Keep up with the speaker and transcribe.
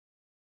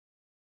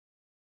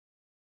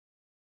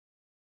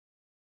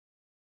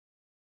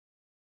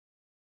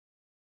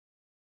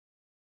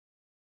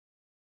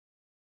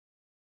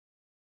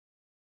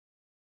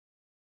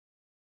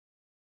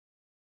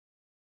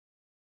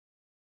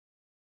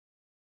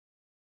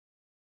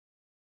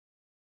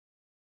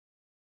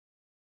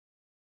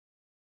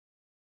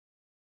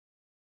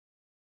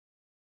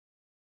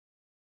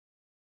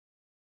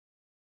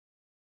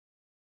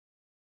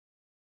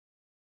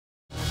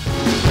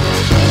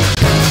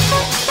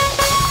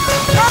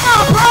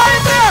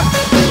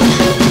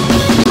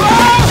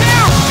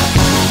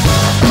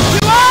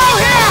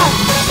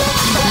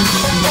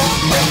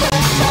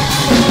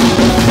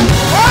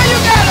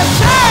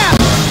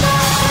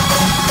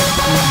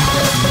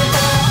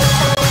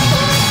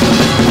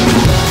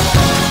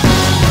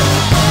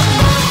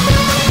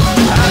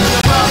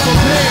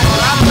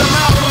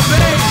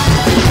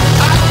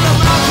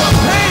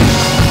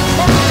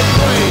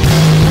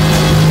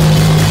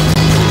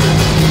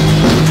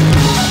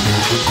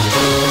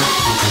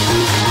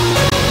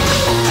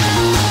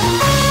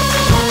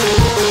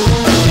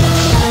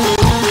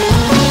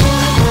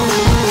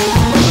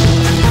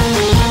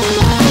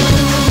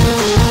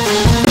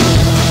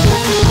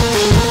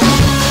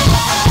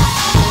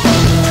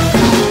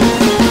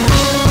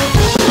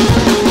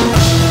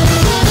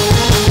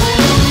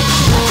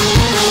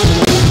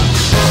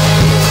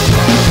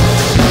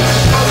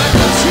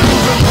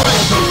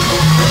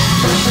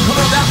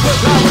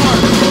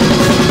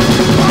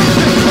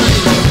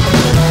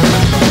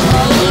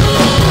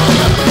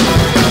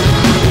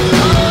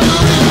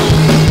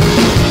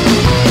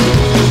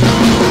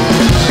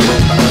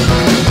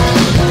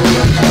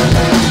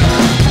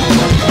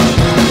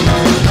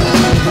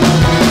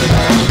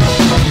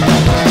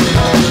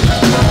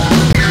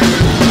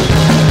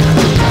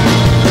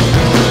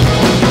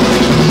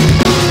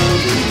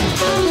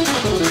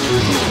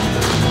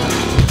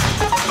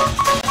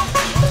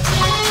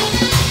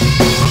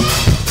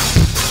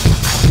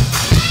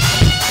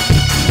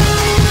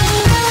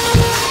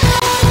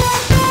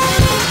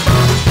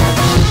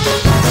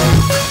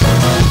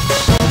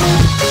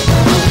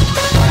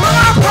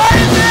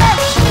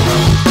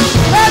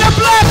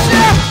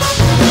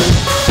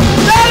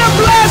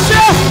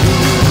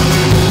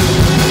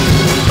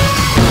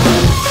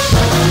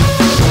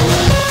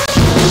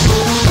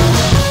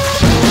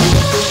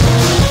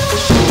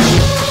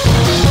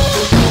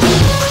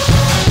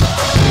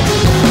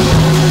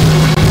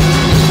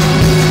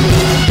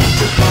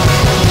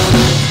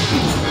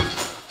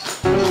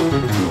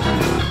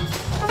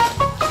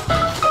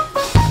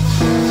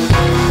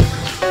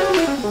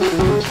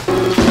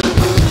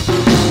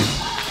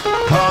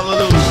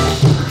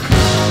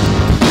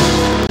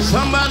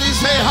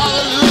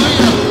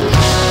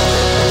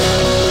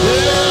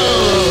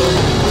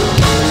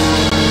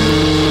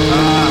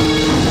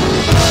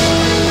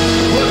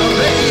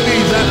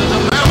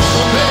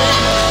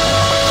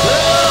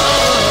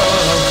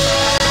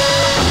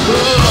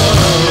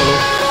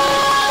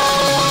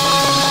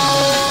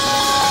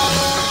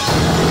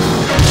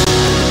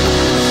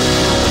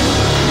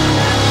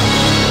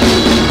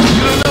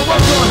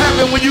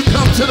happen when you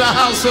come to the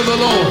house of the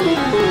Lord.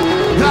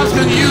 God's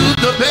going to use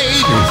the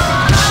babies.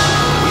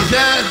 He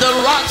said the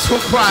rocks will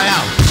cry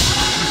out.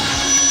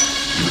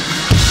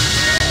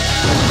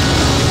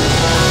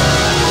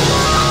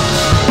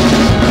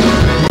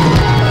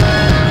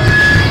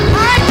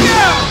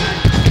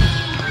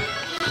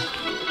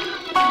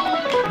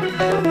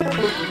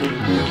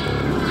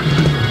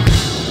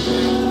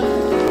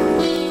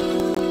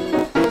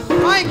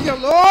 Thank you,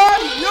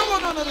 Lord.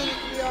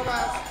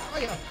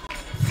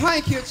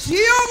 Thank you, Jesus.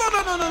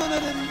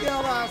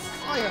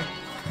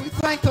 We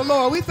thank the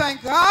Lord. We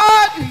thank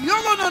God.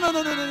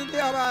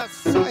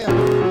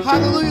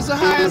 Hallelujah is the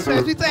highest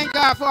praise. We thank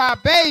God for our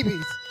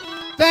babies.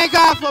 Thank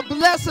God for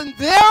blessing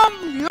them.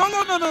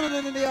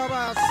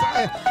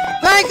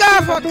 Thank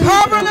God for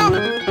covering them,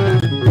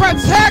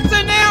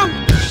 protecting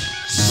them,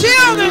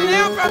 shielding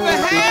them from the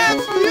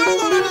hands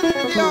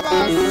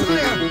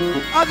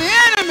of the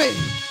enemy.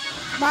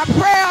 My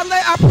prayer,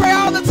 I pray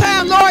all the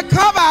time, Lord,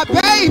 cover our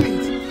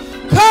babies,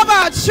 cover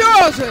our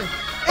children,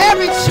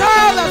 every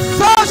child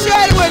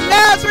associated with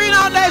Nazarene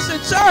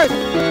Church.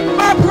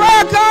 My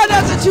prayer, God,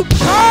 is that you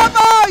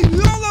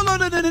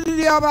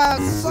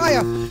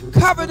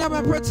cover them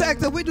and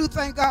protect them. We do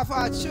thank God for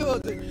our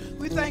children.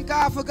 We thank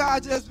God for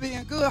God just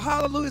being good.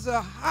 Hallelujah is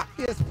the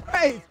highest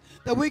praise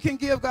that we can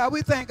give God.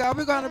 We thank God.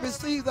 We're going to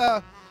receive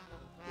the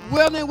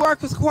Willing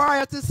Workers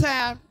Choir at this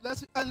time.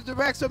 Let's under the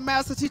direction of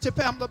Master Teacher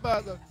Pamela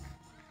Butler.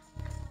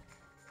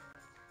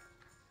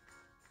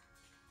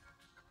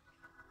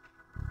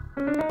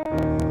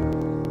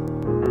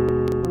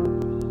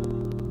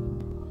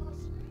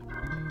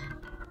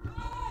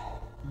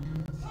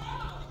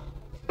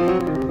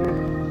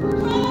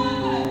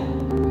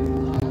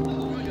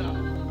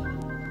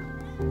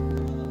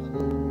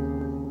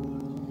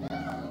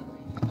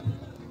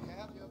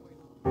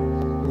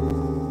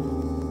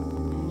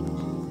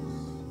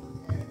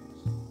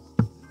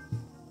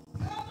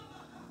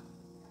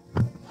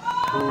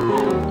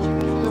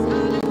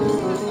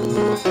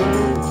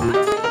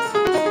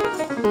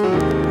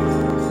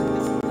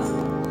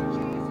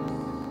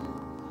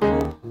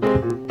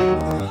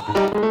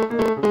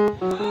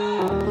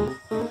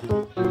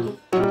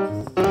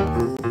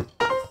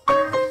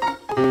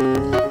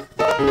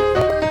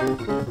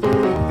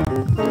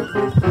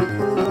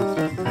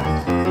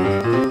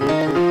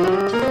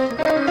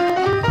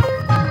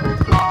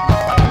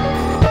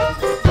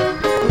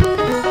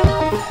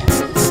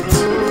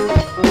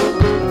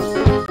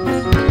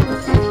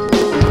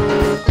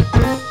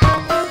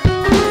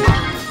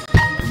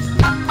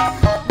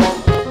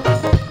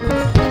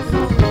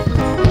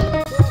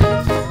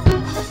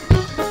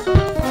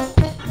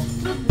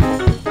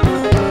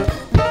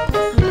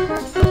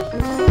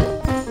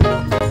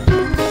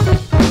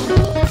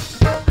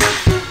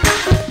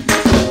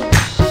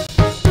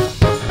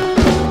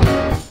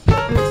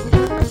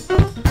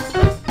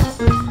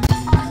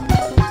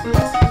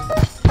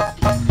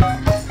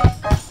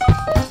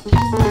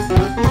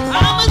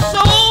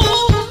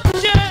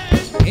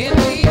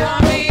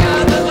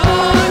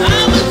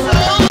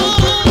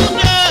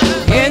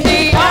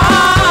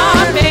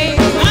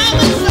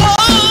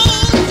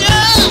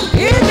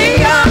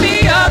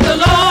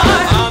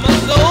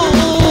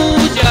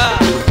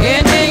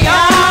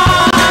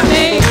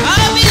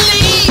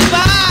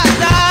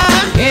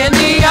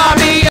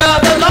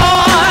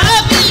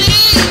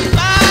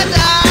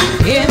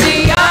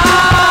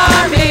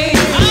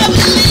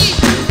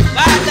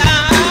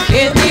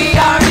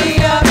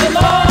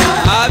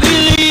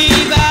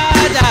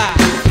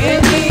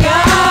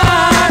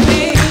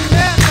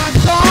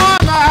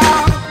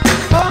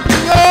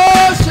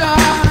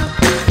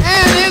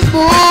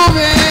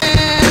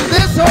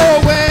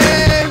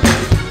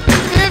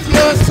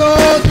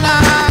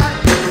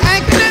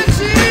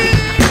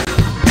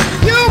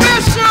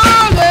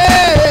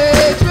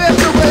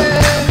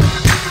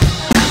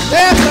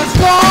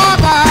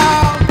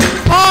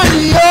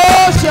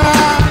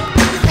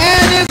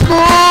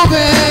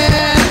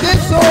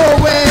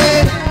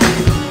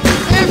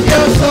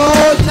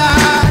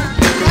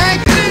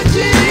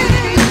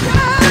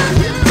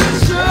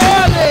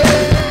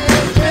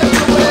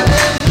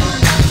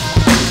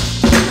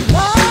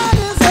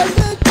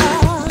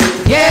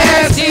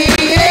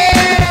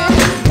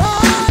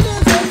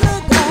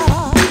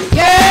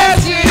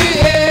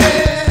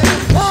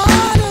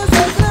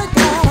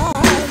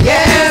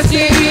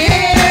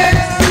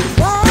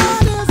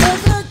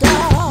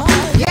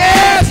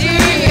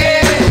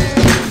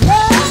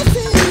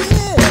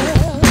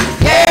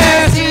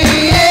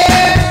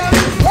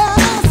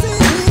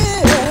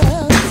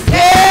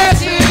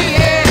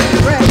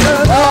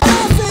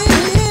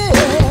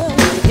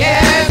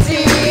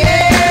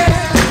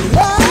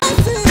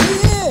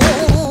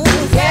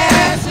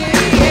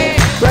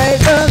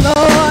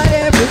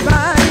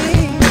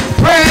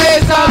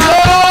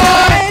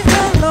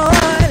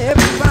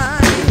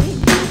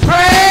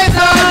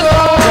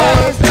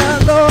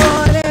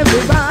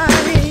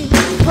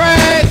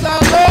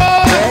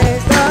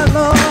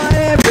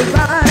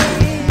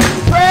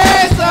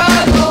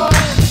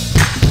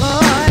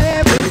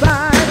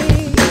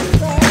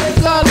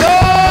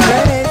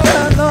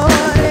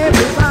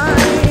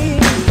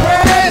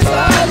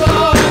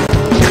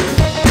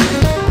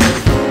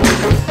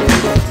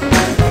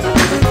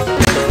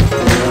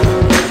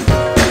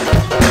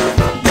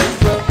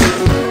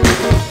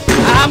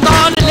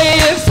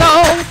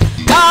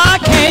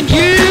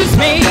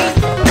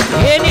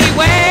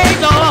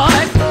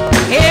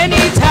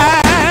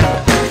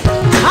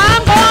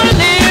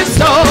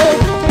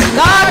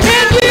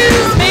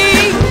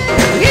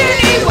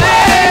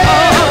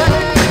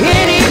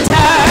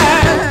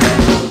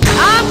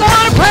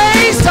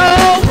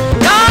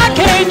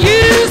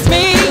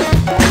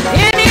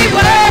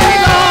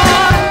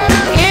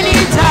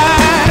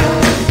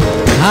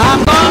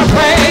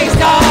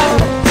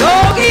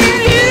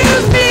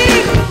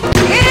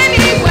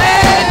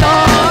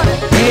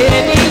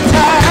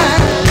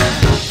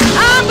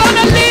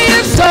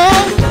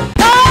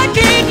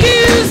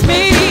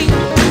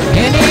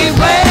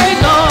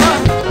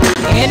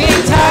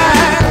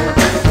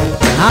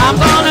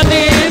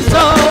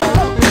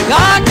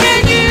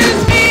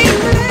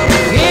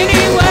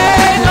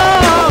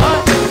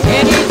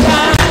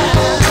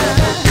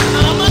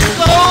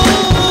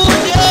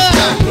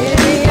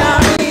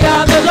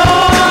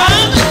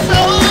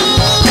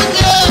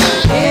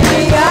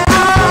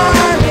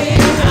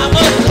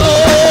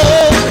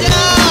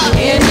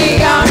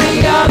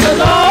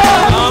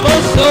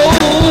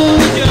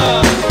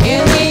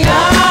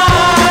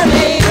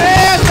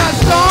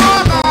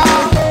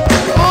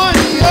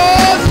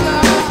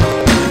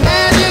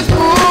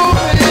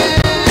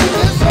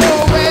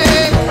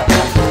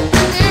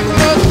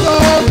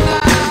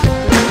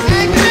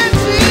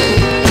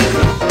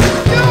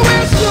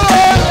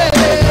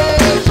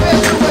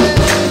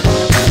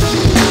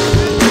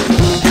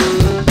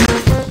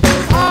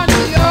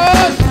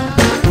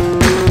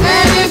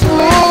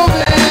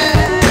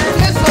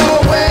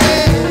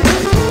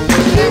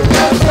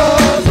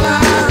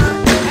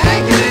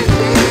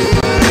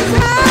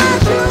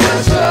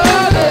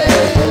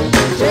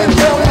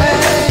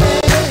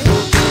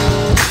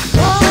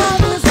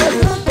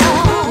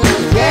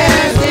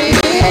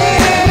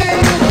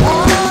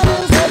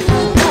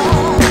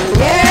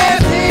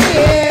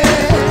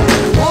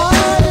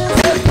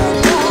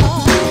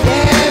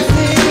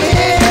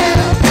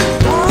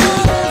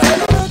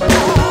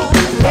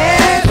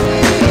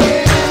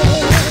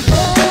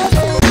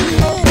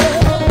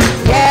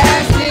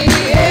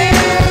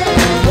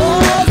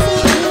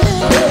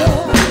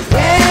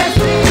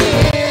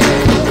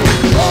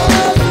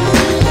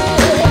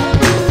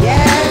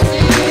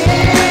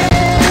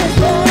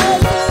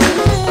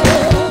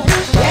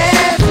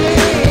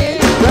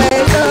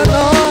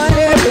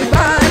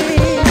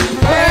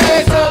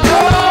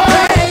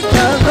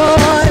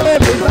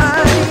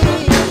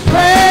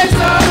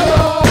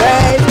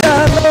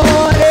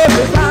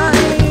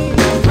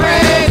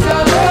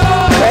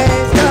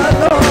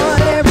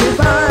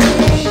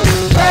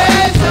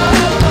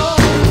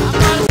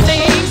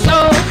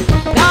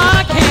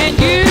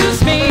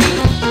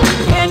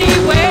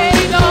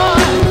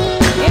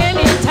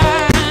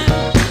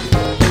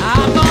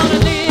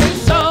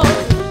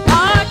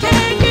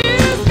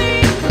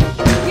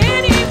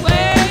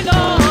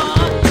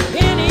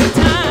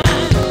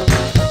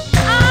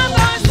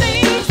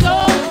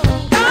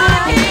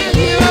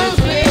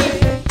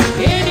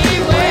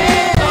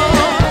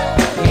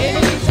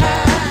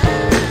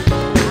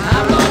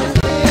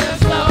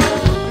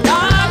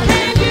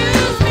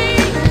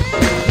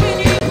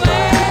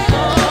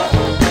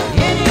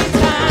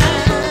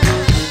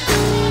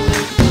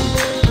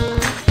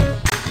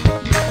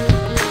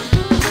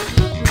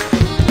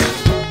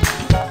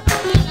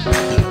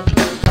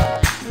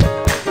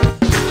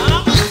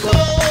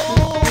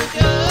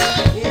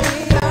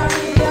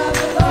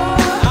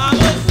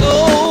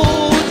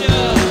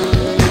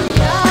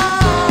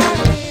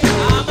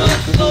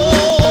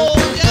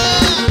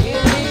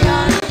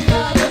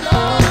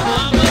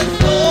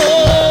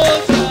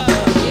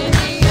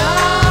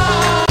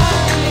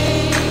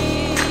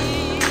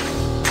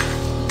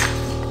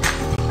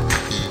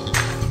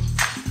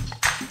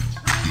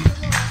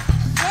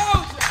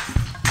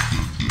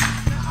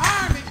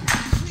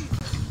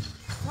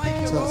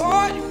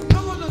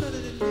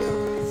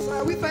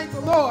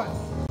 the Lord.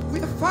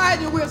 We're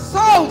fighting. We're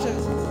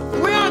soldiers.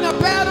 We're on the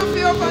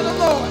battlefield for the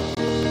Lord.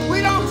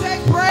 We don't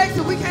take breaks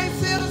and we can't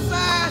sit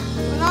aside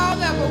and all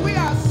that, but we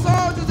are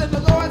soldiers in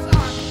the Lord's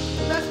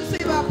army. Let's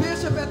receive our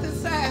bishop at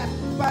this side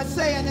by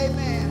saying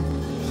amen.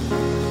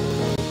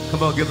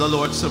 Come on, give the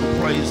Lord some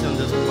praise in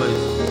this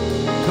place.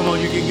 Come on,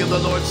 you can give the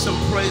Lord some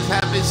praise.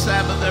 Happy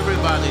Sabbath,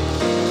 everybody.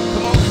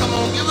 Come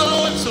on, give the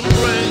Lord some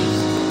praise.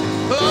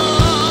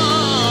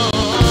 Oh,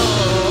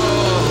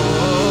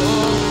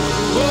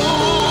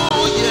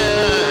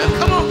 yeah.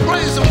 Come on,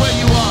 praise him where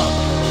you are.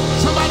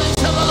 Somebody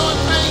tell the Lord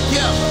thank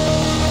you.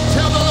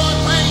 Tell the Lord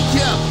thank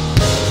you.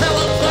 Tell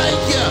him thank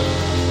you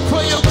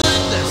for your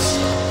goodness,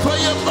 for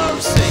your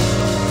mercy,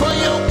 for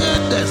your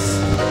goodness,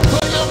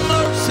 for your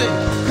mercy.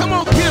 Come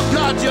on, give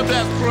God your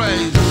best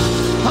praise.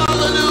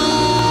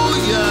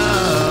 Hallelujah.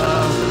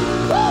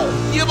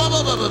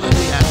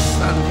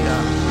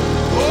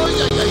 Oh,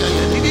 yeah.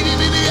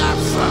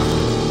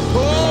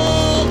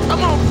 Oh,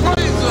 come on,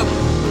 praise him.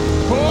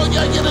 Oh,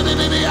 yeah.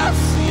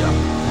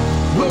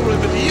 Glory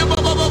to you.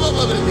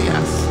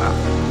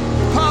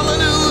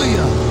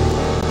 Hallelujah.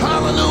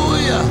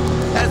 Hallelujah.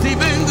 Has he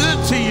been good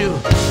to you?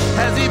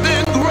 Has he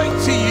been great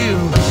to you?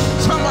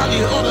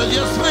 Somebody ought to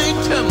just thank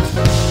him.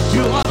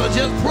 You ought to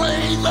just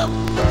praise him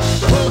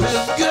for his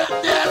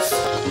goodness.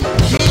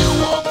 He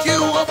woke you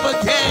up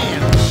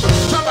again.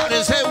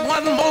 Somebody say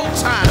one more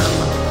time.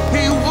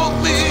 He woke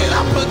me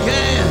up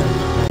again.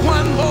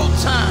 One more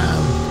time.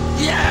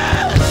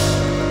 Yes.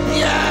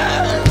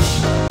 Yes.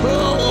 Oh,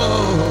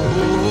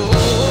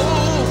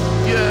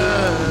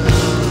 yes.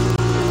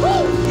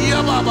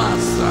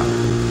 Yababasa.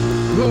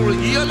 Glory.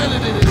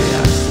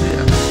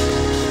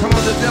 Come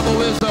on, the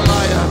devil is a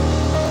liar.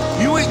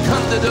 You ain't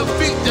come to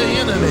defeat the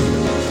enemy.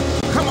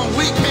 Come on,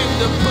 we came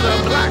to put a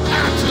black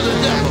eye to the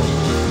devil.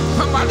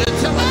 Somebody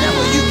tell the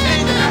devil you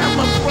can't have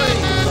my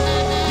praise.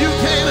 You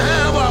can't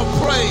have our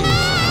praise.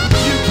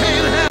 You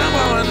can't have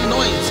our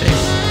anointing.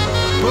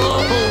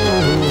 Oh,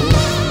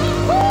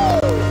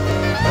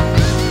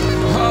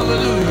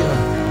 hallelujah.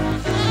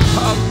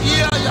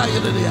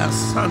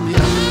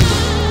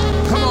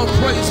 Come on,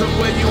 praise him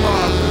where you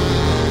are.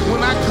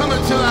 When I come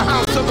into the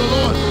house of the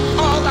Lord,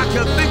 all I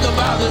can think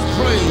about is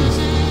praise.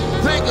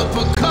 Thank you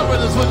for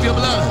covering us with your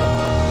blood.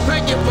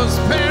 Thank you for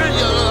sparing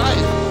your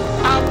life.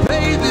 Our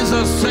babies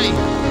are safe.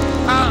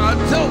 Our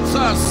adults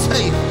are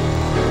safe.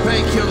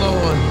 Thank you,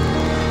 Lord.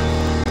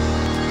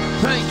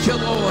 Thank you,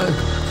 Lord.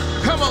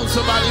 Come on,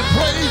 somebody,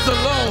 praise the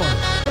Lord.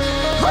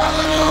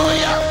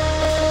 Hallelujah.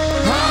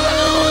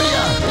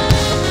 Hallelujah.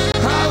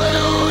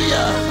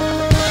 Hallelujah.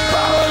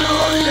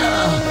 Hallelujah.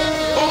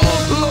 Oh,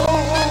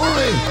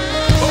 glory.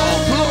 Oh,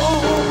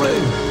 glory.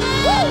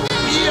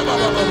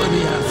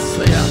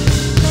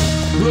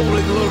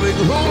 Glory, glory,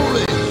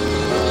 glory.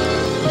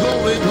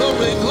 Glory,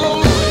 glory,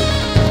 glory.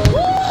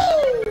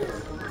 Woo!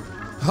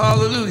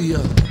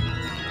 Hallelujah.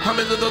 How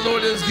many of the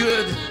Lord is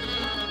good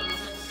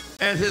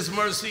and his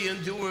mercy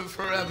endureth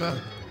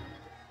forever?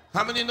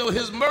 How many know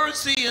his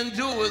mercy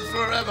endureth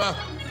forever?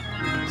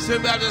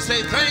 Somebody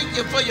say, thank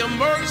you for your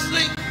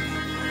mercy.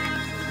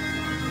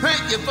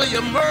 Thank you for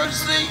your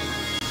mercy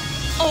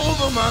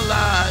over my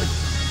life.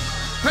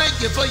 Thank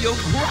you for your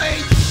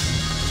grace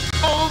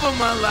over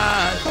my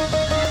life.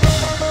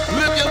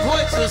 Lift your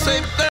voice and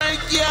say,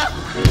 thank you.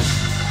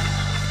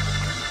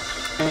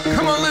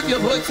 Come on, lift your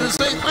voice and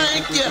say,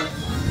 thank you.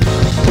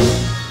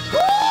 Woo!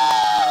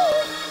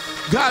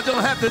 God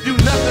don't have to do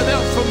nothing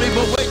else for me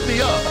but wake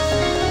me up.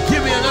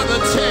 Give me another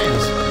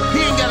chance. He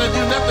ain't got to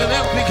do nothing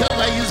else because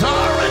he's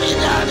already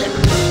done it.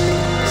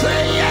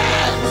 Say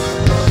yes.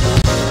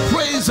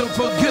 Praise him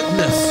for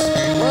goodness.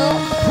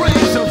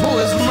 Praise him for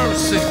his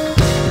mercy.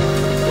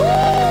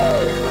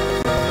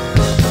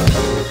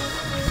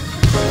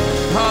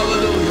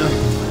 Hallelujah.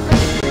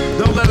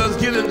 Don't let us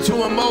get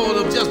into a mode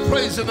of just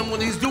praising him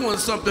when he's doing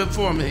something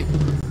for me.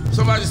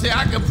 Somebody say,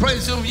 I can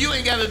praise him. You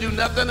ain't got to do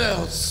nothing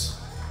else.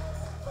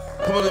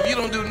 Come on, if you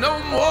don't do no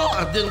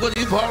more than what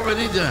you've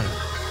already done.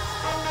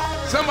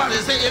 Somebody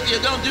say, if you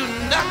don't do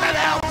nothing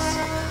else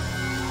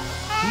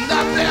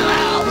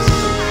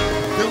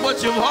than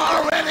what you've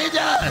already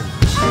done.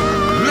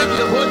 Lift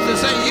your voice and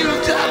say,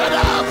 you've done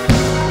enough.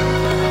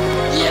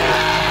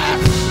 Yes.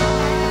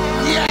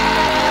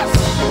 Yes.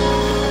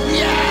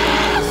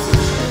 Yes.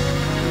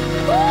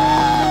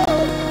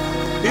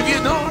 Woo! If you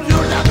don't do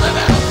nothing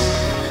else.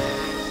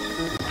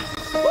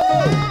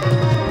 Woo!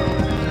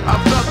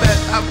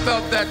 I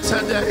felt that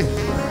today.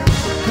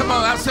 Come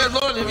on, I said,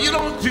 Lord, if you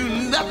don't do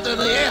nothing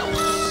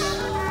else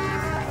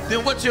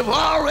than what you've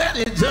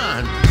already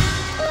done,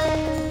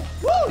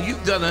 woo,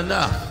 you've done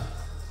enough.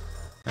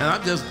 And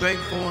I'm just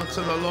thankful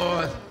unto the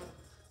Lord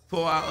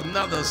for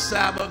another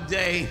Sabbath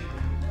day.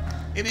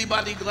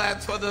 Anybody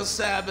glad for the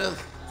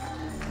Sabbath?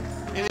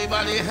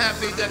 Anybody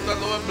happy that the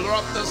Lord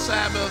brought the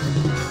Sabbath?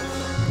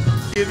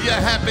 If you're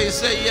happy,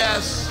 say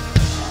yes.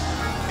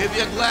 If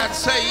you're glad,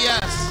 say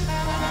yes.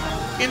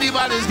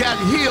 Anybody's got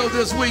healed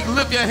this week,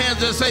 lift your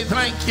hands and say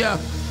thank you.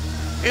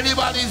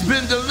 Anybody's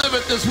been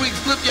delivered this week,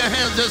 lift your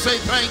hands and say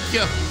thank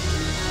you.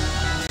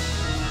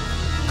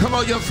 Come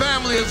on, your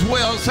family as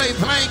well. Say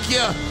thank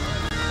you.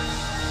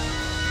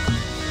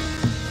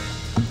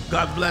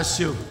 God bless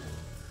you.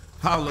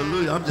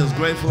 Hallelujah. I'm just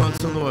grateful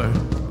unto the Lord.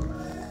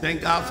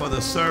 Thank God for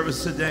the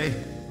service today.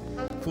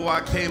 Before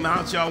I came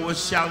out, y'all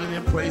was shouting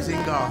and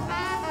praising God.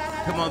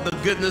 Come on, the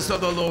goodness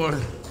of the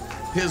Lord,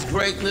 his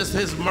greatness,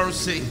 his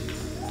mercy.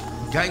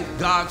 Thank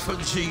God for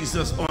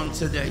Jesus on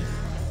today.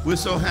 We're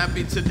so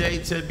happy today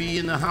to be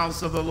in the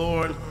house of the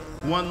Lord.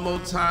 One more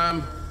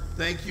time,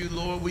 thank you,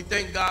 Lord. We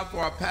thank God for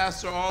our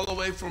pastor all the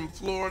way from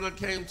Florida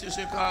came to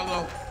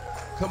Chicago.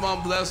 Come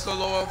on, bless the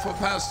Lord for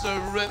Pastor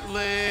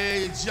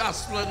Ridley,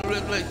 Jocelyn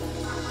Ridley.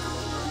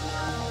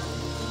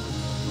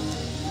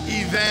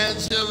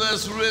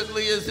 Evangelist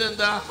Ridley is in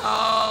the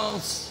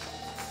house.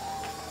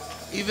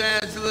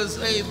 Evangelist,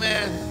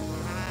 amen.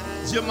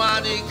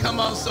 Jamani, come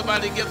on,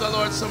 somebody give the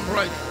Lord some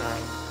praise.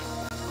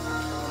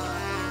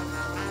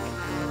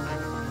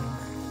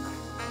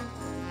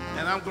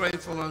 And I'm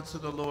grateful unto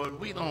the Lord.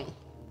 We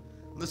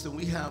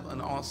have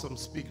an awesome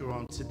speaker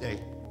on today.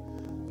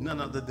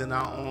 None other than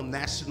our own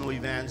national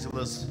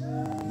evangelist,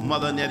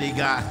 Mother Nettie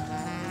Guy.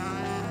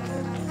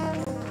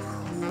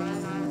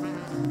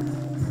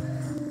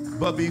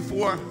 But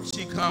before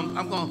she comes,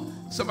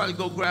 somebody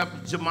go grab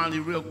Jamani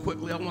real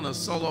quickly. I want a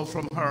solo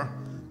from her.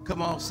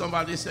 Come on,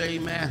 somebody say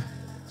amen.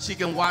 She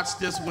can watch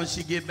this when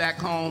she get back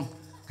home.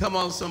 Come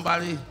on,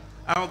 somebody.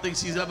 I don't think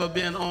she's ever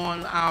been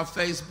on our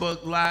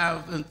Facebook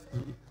Live and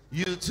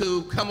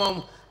YouTube. Come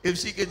on, if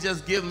she could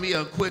just give me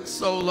a quick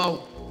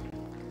solo.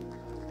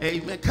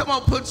 Amen. Come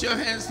on, put your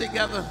hands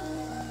together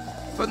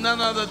for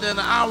none other than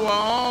our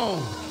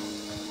own.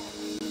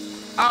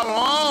 Our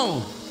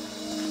own.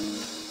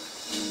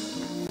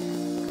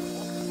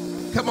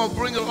 Come on,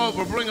 bring her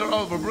over, bring her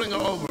over, bring her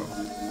over.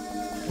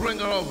 Bring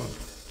her over.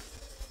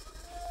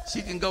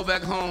 She can go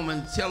back home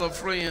and tell her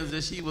friends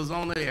that she was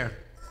on air.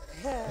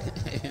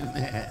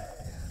 Amen.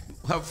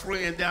 Her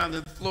friend down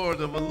in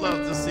Florida would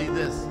love to see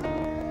this.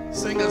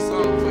 Sing a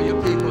song for your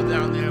people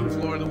down there in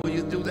Florida. Will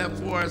you do that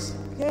for us?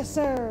 Yes,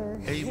 sir.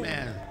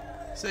 Amen.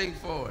 Sing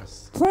for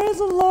us. Praise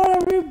the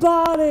Lord,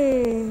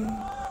 everybody.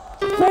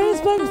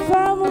 Facebook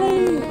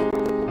family,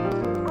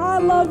 I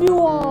love you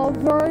all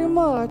very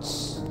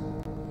much.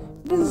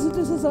 This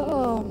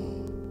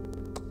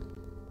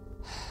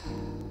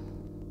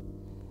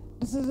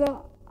is an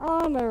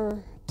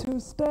honor to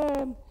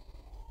stand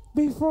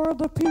before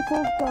the people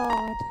of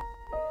God,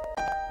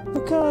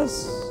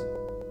 because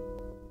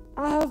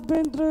I have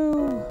been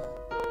through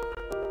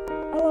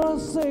a lot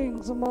of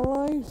things in my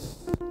life,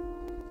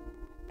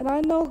 and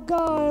I know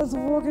God is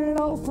working it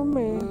out for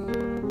me.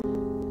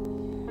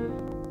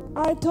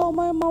 I told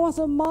my mom, I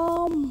said,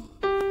 Mom,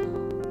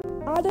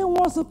 I didn't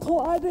want to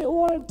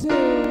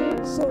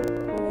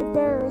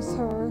embarrass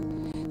her,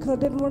 because I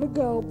didn't want to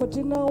go. But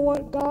you know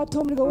what? God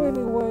told me to go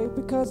anyway,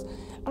 because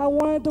I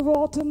wanted the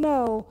world to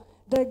know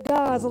that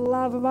God's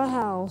alive in my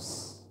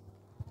house.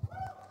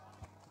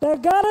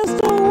 That God is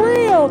still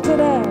real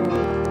today.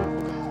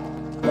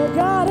 That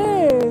God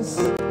is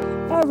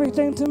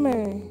everything to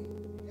me.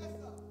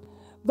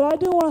 But I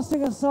do want to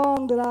sing a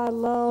song that I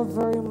love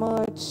very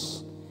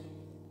much.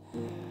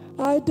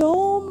 I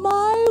don't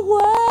mind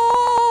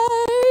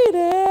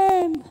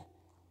waiting.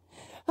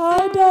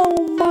 I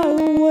don't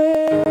mind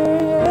waiting.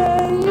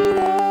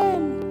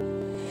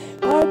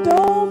 I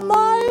don't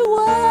mind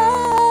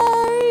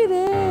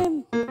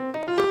waiting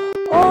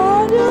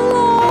on you,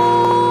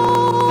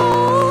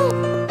 Lord.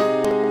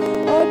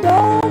 I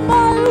don't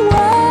mind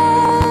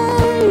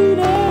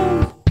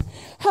waiting.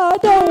 I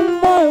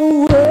don't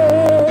mind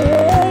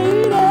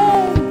waiting.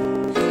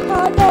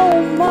 I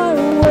don't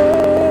mind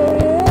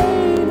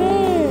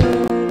waiting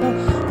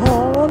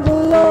on the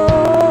Lord.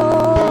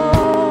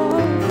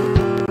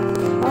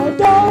 I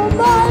don't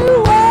mind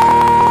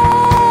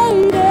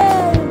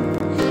waiting.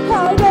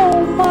 I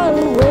don't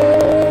mind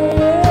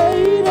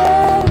waiting.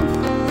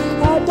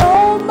 I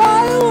don't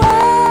mind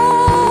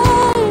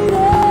waiting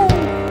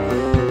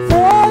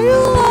for you,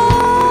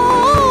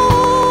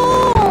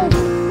 Lord.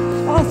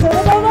 I said I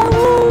don't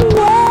mind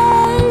waiting.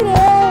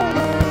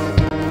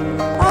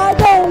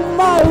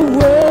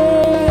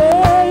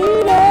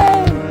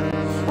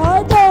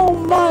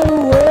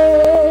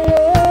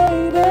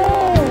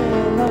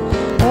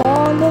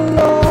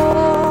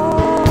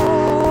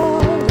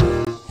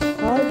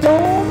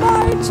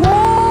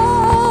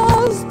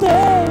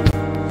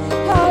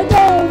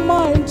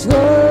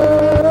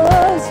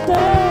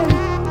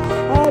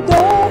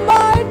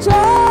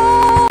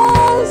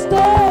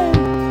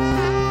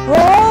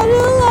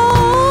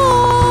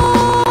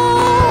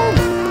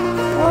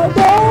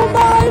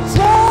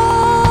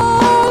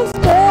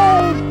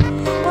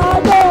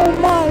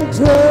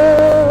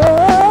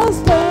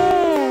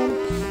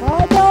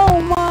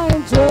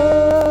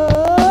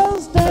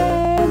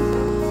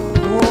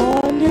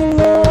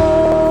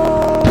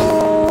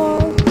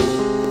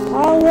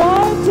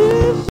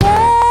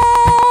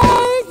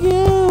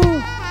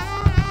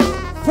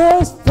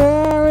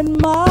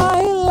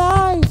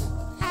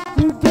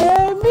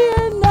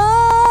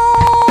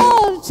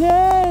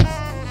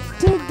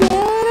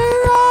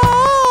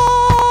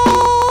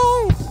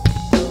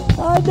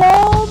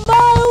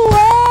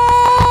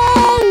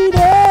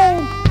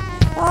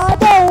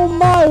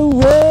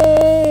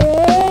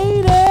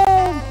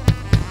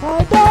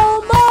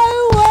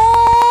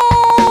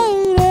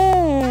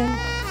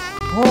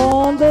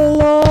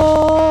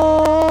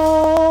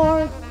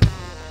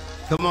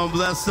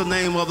 bless the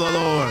name of the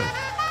Lord.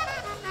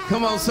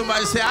 Come on,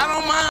 somebody say, I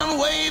don't mind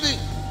waiting.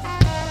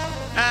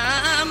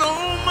 I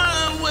don't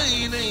mind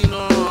waiting.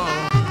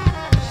 Oh,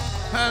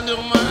 I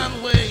don't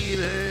mind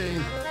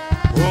waiting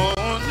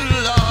on the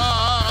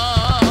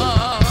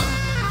Lord.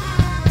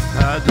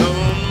 I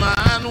don't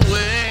mind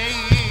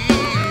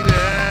waiting.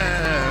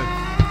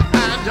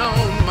 I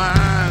don't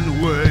mind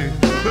waiting.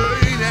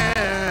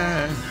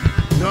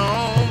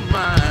 Don't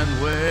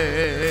mind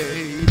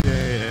waiting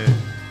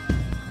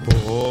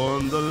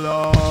on the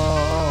Lord.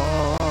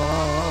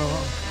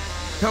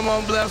 Come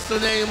on, bless the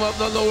name of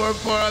the Lord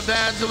for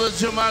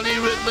Evangelist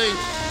Jemani Ridley,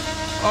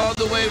 all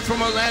the way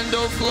from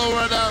Orlando,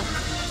 Florida.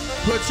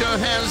 Put your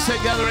hands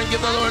together and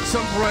give the Lord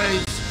some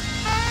praise.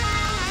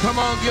 Come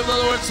on, give the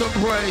Lord some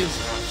praise.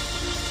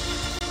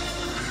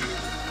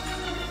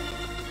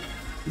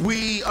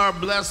 We are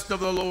blessed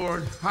of the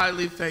Lord,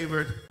 highly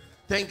favored.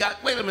 Thank God.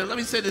 Wait a minute, let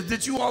me say this.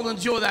 Did you all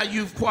enjoy that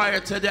youth choir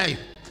today?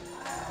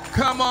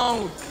 Come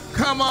on,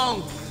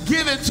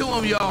 give it to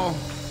them, y'all.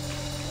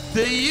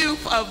 The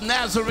youth of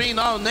Nazarene,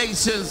 all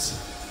nations,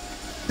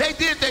 they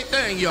did their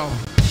thing, y'all.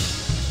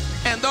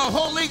 And the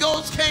Holy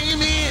Ghost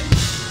came in.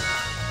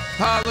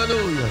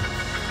 Hallelujah.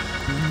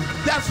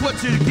 That's what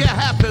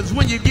happens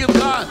when you give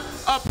God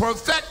a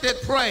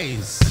perfected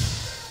praise.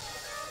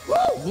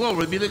 Woo,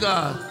 glory be to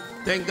God.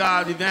 Thank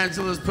God,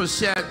 Evangelist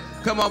Pochette.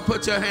 Come on,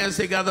 put your hands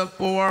together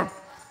for,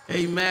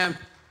 amen.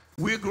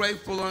 We're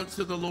grateful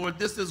unto the Lord.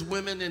 This is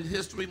Women in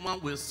History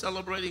Month. We're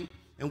celebrating,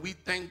 and we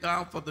thank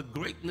God for the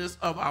greatness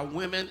of our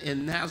women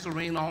in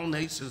Nazarene All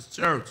Nations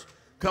Church.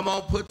 Come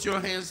on, put your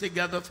hands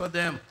together for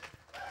them.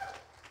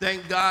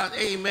 Thank God,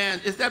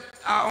 amen. Is that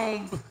our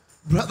own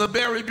Brother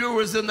Barry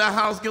Brewer's in the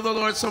house? Give the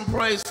Lord some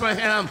praise for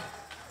him.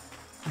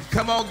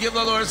 Come on, give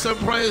the Lord some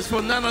praise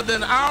for none other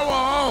than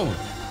our own,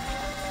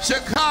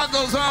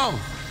 Chicago's own,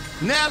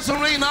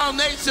 Nazarene All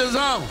Nations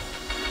own,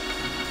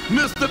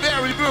 Mr.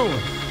 Barry Brewer.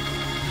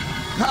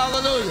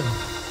 Hallelujah.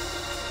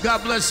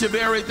 God bless you,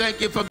 Barry.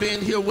 Thank you for being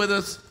here with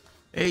us.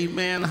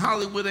 Amen.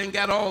 Hollywood ain't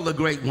got all the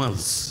great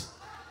ones.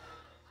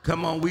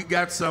 Come on, we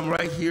got some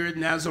right here at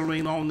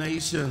Nazarene All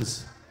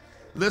Nations.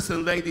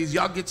 Listen, ladies,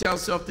 y'all get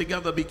yourself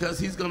together because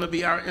he's going to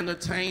be our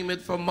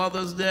entertainment for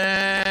Mother's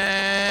Day.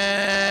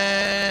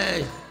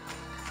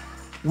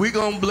 We're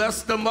going to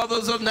bless the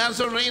mothers of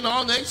Nazarene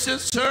All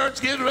Nations Church.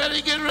 Get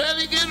ready, get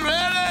ready, get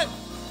ready.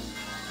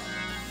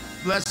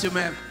 Bless you,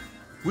 man.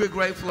 We're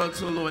grateful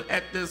unto the Lord.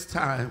 At this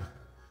time,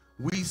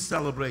 we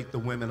celebrate the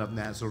women of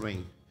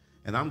Nazarene.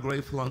 And I'm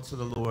grateful unto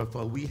the Lord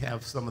for we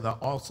have some of the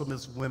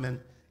awesomest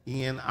women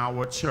in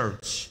our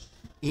church.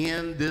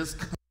 In this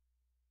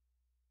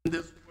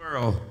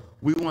world,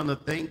 we want to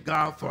thank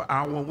God for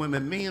our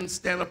women. Men,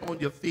 stand up on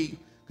your feet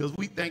because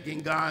we thanking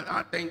God.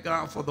 I thank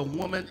God for the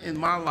woman in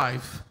my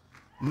life.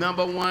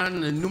 Number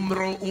one,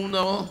 numero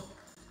uno,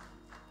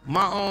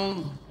 my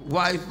own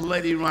wife,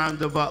 Lady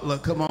Rhonda Butler.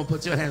 Come on,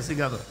 put your hands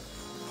together.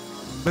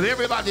 But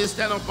everybody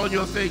stand up on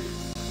your feet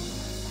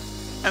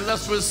and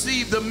let's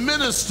receive the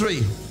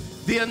ministry,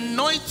 the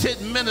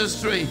anointed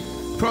ministry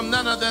from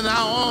none other than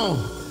our own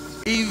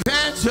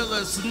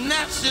evangelist,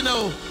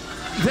 national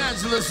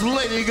evangelist,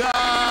 Lady God.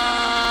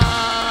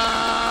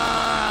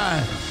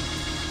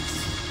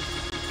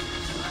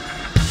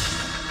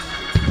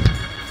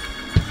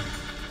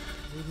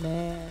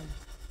 Amen.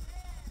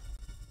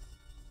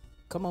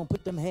 Come on,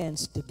 put them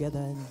hands together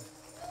and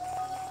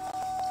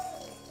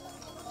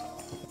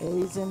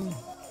praise Him.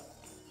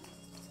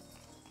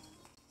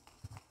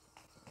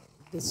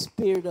 The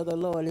Spirit of the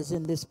Lord is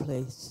in this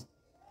place.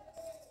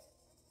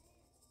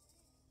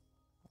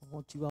 I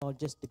want you all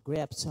just to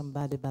grab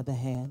somebody by the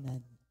hand.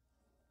 And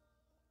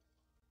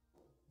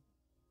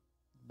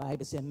the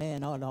Bible said,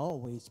 man ought to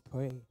always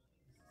pray,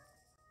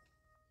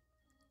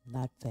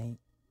 not faint.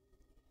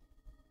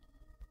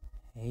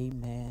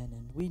 Amen.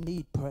 And we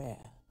need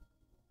prayer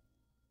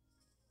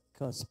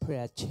because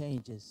prayer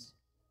changes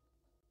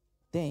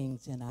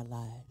things in our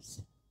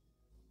lives,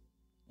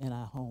 in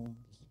our homes,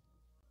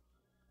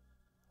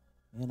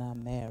 in our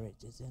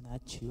marriages, in our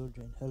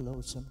children.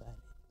 Hello, somebody.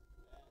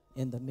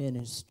 In the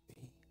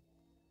ministry.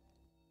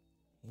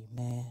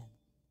 Amen.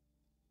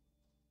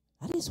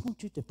 I just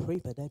want you to pray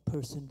for that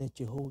person that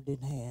you hold in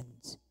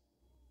hands.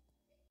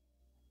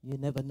 You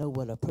never know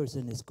what a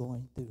person is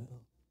going through.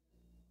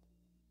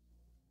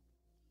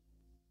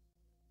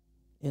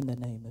 In the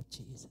name of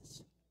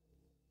Jesus.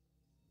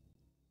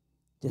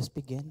 Just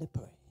begin to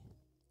pray.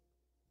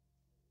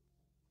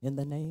 In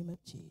the name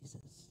of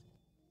Jesus.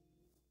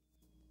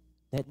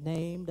 That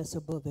name that's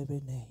above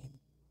every name.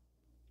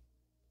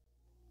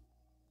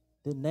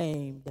 The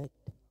name that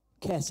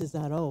casts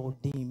out all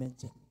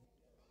demons.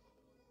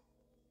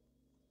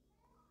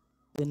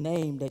 The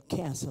name that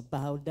cancer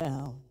bow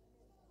down.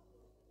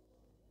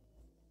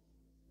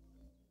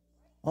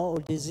 All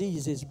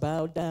diseases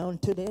bow down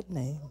to that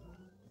name.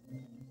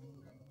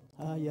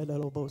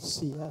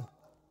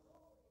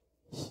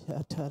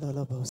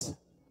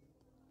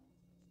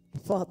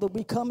 Father,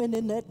 we coming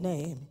in that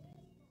name.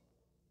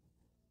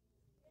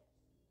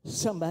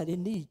 Somebody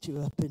needs you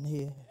up in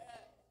here.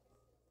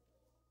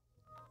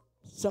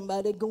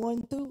 Somebody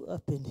going through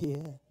up in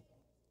here.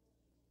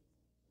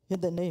 In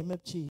the name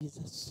of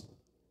Jesus.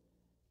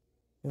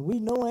 And we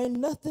know ain't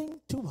nothing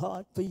too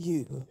hard for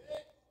you.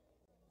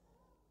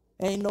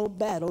 Ain't no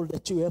battle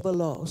that you ever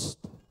lost.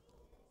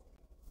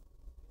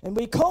 And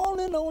we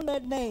calling on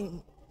that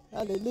name.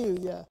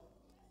 Hallelujah.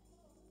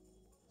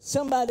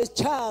 Somebody's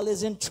child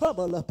is in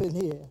trouble up in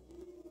here.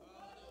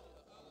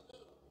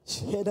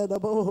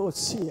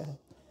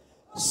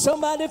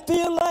 Somebody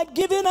feel like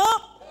giving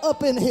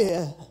up in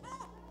here.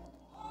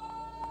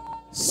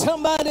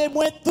 Somebody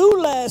went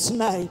through last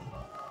night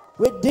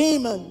with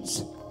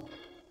demons.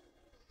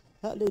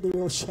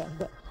 Hallelujah.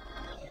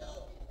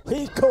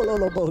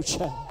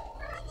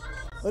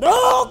 But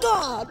oh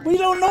God, we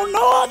don't know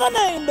no other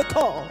name to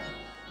call.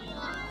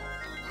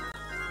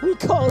 We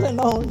calling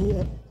on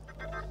you.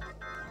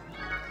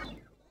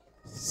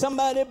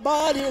 Somebody's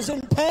body is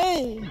in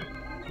pain.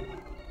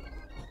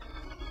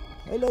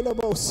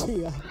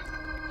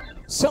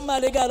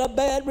 Somebody got a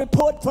bad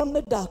report from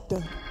the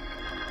doctor.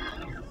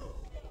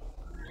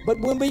 But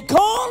when we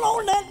call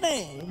on that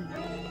name,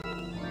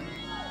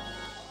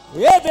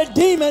 every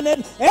demon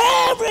and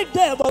every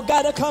devil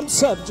got to come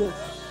subject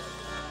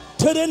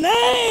to the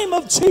name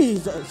of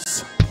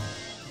Jesus.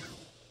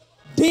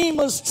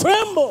 Demons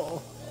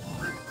tremble.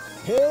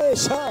 Hey,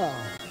 sir.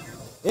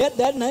 At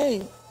that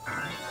name.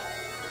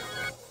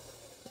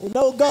 You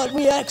know, God,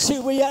 we ask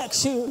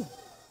you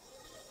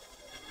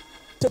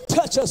to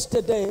touch us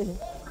today.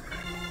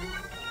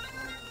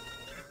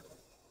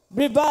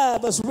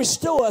 Revive us,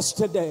 restore us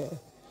today.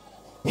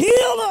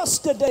 Heal us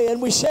today, and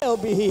we shall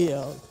be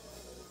healed.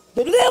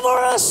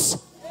 Deliver us,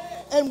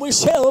 and we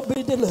shall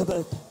be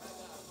delivered.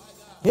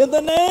 In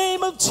the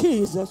name of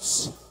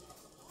Jesus.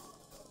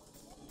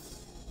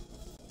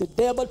 The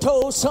devil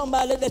told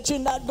somebody that you're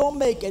not going to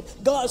make it.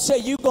 God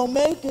said you're going to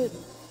make it.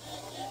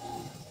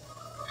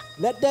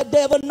 Let that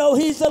devil know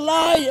he's a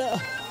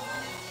liar.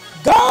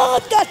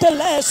 God got the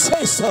last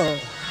say so.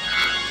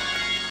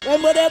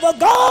 And whatever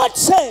God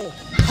said,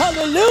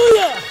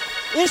 hallelujah,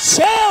 it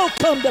shall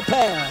come to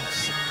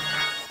pass.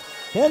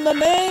 In the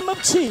name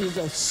of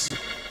Jesus.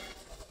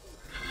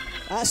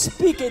 I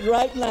speak it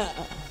right now.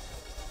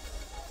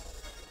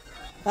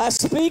 I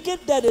speak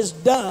it that is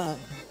done.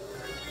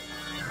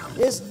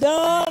 It's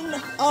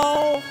done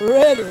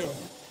already.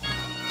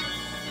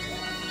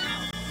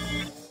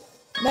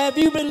 Now, if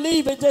you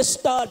believe it, just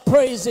start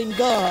praising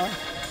God.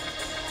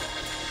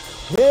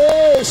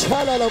 Hey,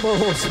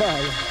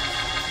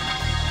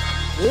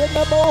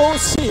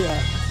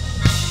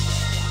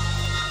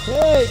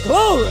 hey,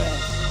 glory.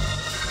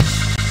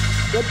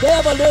 The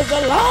devil is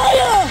a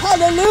liar.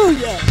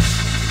 Hallelujah.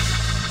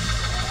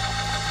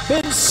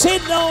 Been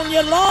sitting on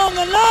you long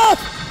enough.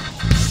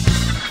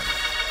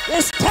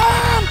 It's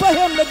time for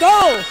him to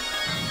go.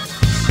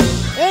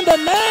 In the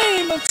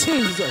name of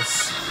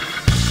Jesus.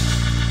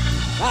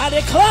 I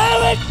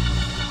declare it,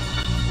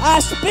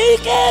 I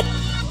speak it,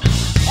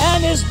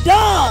 and it's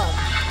done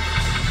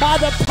by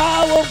the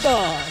power of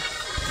God.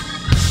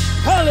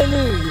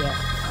 Hallelujah.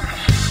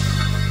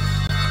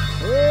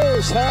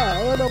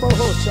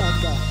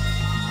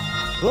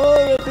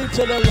 Glory be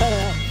to the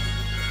Lamb.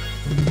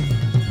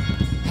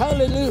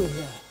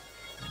 Hallelujah.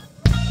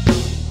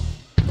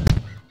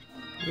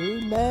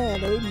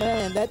 Amen,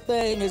 amen. That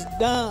thing is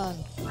done.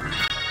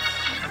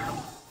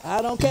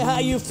 I don't care how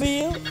you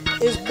feel,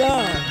 it's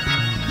done.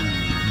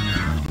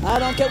 I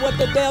don't care what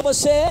the devil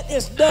said,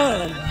 it's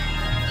done.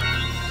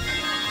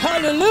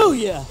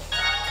 Hallelujah.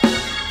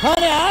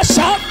 Honey, I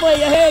shout for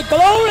you. Hey,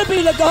 glory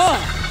be to God.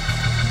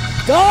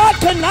 God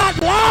cannot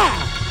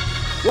lie.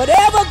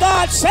 Whatever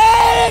God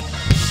said,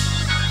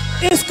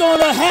 it's going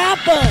to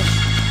happen.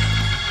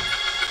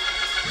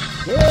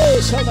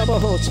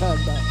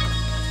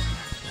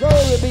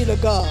 Glory be to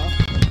God.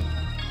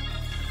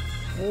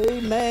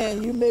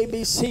 Amen. You may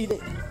be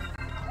seated.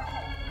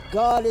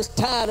 God is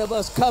tired of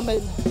us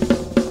coming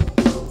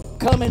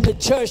to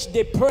church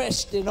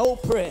depressed and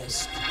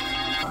oppressed.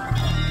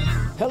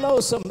 Hello,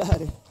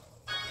 somebody.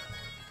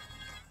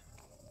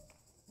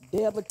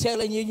 Devil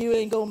telling you you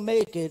ain't gonna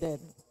make it and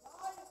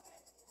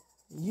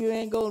you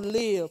ain't gonna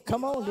live.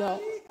 Come on,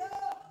 y'all.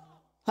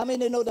 How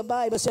many know the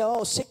Bible says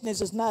all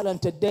sickness is not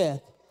unto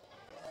death?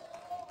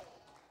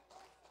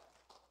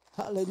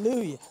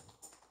 Hallelujah.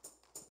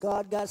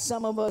 God got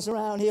some of us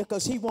around here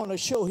because he want to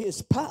show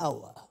his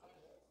power.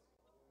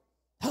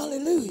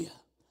 Hallelujah.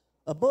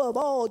 Above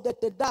all that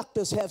the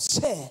doctors have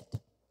said.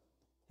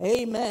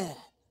 Amen.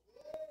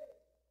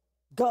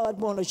 God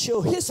want to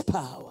show his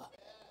power.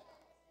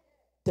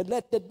 To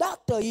let the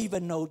doctor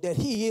even know that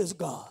he is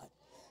God.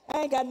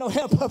 I ain't got no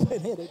help up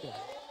in here today.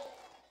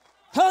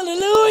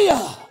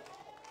 Hallelujah.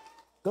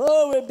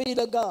 Glory be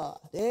to God.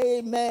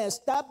 Amen.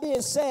 Stop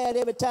being sad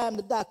every time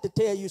the doctor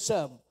tell you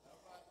something.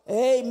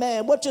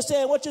 Amen. What you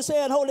saying? What you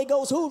saying, Holy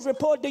Ghost? Whose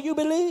report do you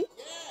believe?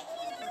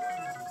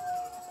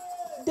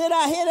 Did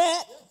I hear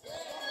that?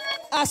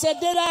 I said,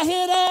 did I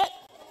hear that?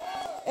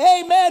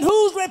 Amen.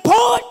 Whose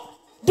report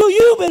do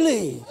you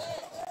believe?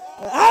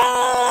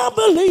 I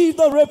believe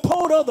the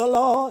report of the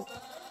Lord.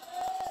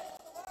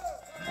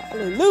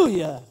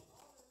 Hallelujah.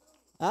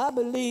 I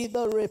believe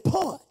the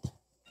report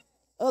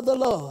of the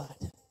Lord.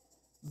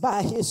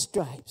 By his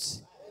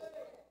stripes,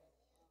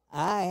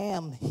 I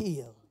am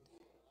healed.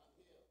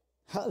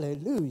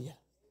 Hallelujah.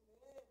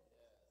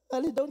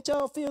 Honey, don't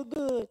y'all feel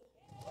good?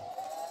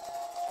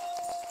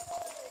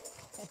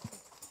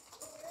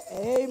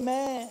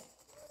 Amen.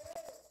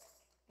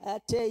 I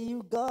tell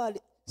you, God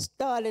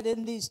started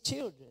in these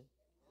children.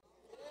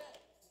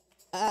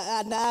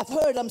 I've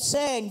heard them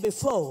sing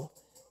before,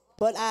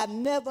 but I've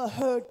never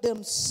heard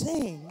them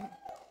sing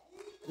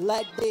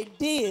like they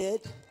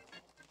did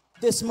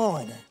this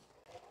morning.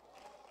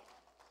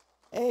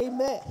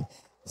 Amen.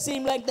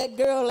 Seemed like that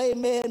girl,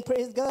 amen,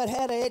 praise God,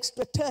 had an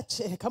extra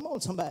touch. Come on,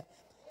 somebody.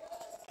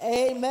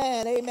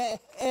 Amen, amen.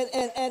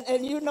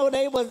 And you know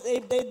they was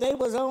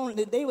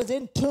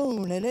in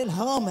tune and in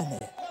harmony.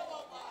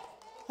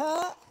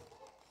 Huh?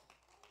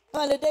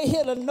 Honey, they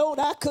hit a note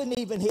I couldn't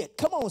even hit.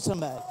 Come on,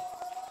 somebody.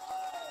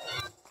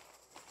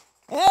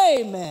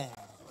 Amen.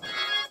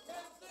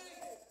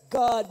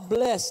 God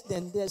blessed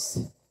in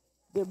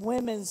the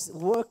women's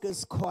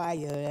workers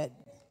choir.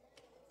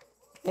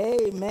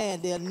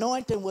 Amen. The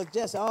anointing was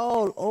just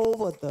all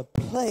over the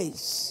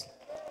place.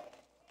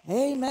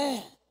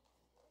 Amen.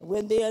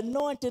 When the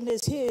anointing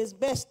is here, it's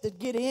best to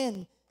get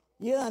in.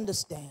 You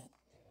understand.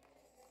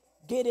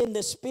 Get in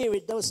the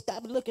spirit. Don't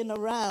stop looking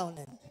around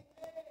and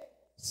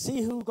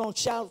see who's going to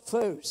shout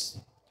first.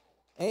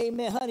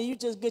 Amen. Honey, you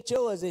just get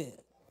yours in.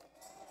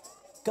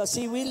 Because,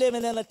 see, we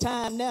living in a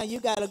time now you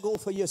got to go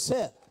for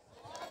yourself.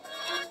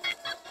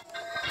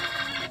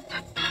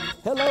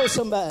 Hello,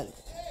 somebody.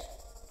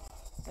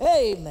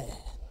 Amen.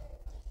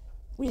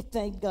 We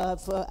thank God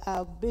for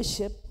our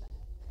bishop.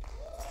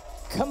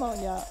 Come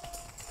on, y'all.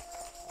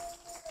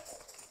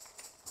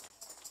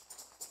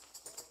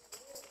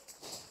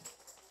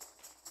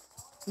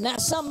 Now,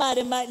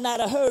 somebody might not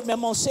have heard me.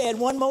 I'm going to say it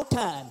one more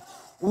time.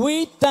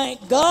 We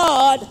thank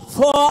God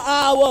for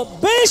our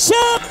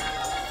bishop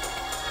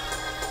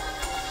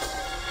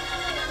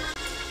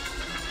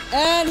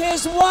and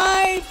his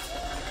wife.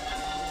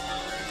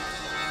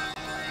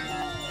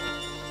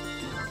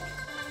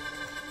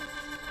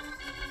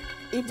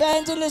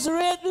 Evangelist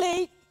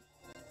Ridley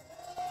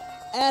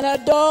and her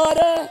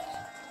daughter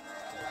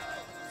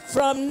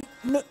from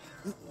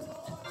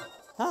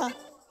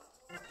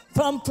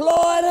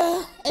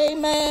Florida,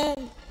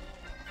 amen.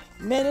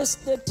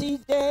 Minister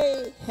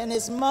TJ and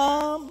his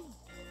mom,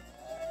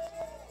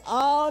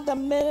 all the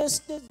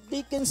ministers,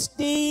 Deacon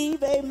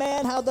Steve,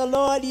 amen, how the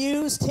Lord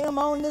used him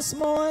on this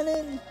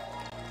morning.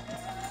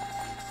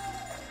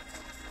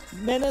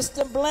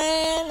 Minister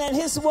Bland and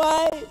his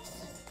wife,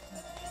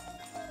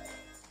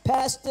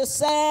 Pastor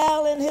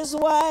Sal and his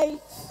wife,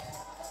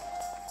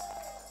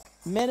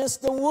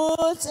 Minister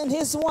Woods and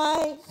his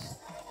wife,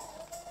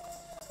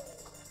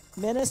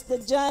 Minister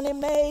Johnny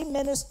May,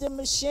 Minister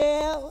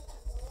Michelle,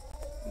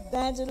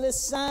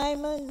 Evangelist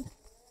Simon,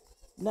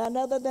 none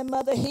other than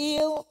Mother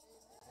Hill.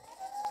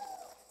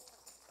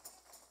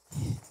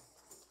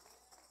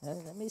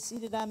 Let me see,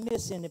 did I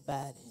miss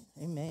anybody?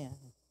 Amen.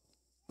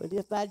 But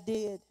if I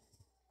did,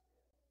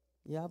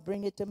 y'all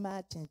bring it to my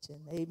attention.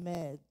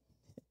 Amen.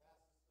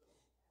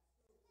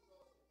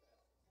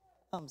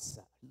 I'm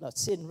sorry. Lord,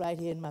 sitting right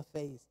here in my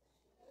face.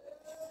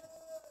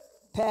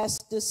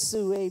 Pastor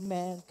Sue,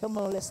 amen. Come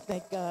on, let's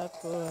thank God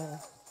for her.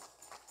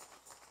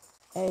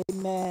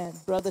 Amen.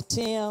 Brother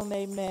Tim,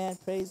 amen.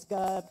 Praise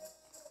God.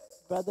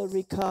 Brother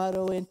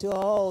Ricardo, and to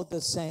all the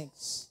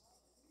saints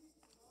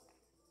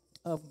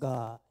of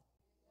God.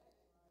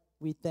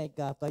 We thank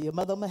God for you.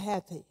 Mother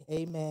Mahaffey,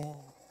 amen.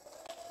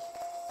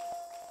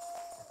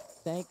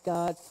 Thank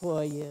God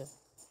for you.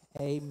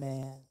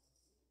 Amen.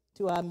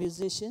 To our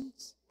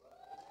musicians,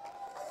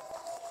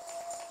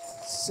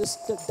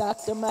 Sister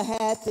Dr.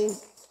 Mahaffey,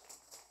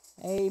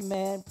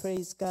 amen.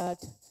 Praise God.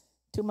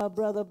 To my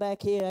brother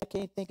back here, I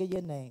can't think of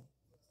your name.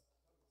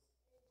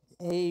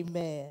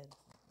 Amen.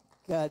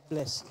 God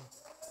bless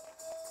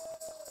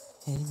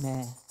you.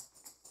 Amen.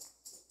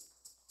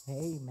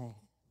 Amen.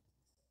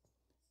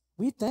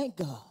 We thank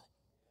God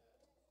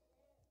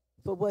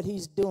for what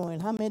he's doing.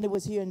 How many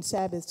was here in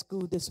Sabbath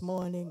school this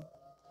morning?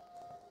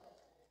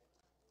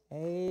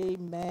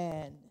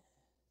 Amen.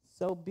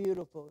 So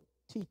beautiful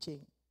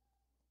teaching.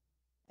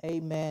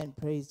 Amen.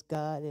 Praise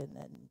God.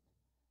 And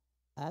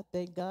I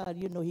thank God,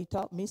 you know, he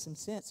taught me some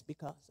sense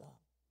because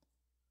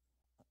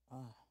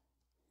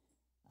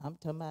I'm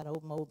talking about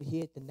over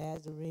here at the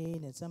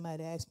Nazarene, and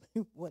somebody asked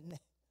me what name,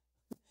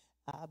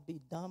 I'll be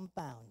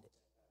dumbfounded.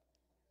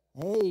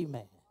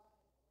 Amen.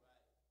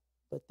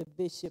 But the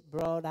bishop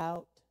brought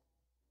out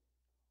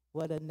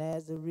what a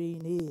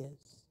Nazarene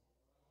is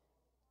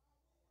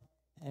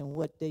and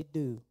what they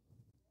do.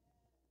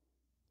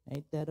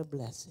 Ain't that a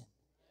blessing?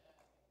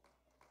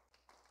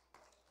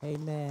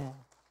 Amen.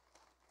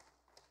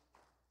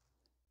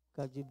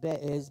 Because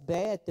it's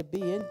bad to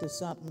be into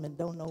something and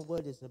don't know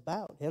what it's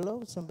about.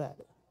 Hello,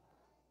 somebody.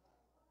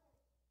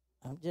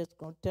 I'm just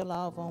going to tell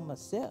off on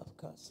myself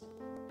because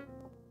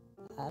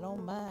I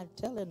don't mind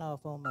telling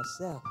off on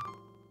myself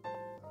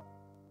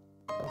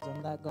because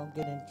I'm not going to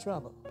get in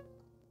trouble.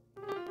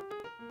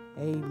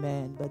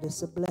 Amen. But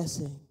it's a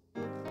blessing.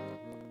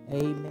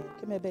 Amen.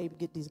 Come here, baby.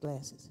 Get these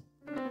glasses.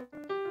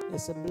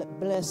 It's a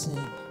blessing.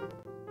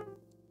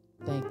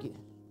 Thank you.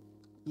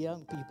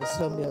 Young people,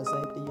 some else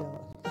ain't the young.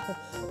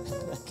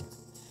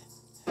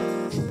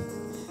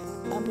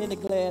 I'm really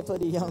glad for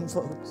the young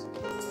folks.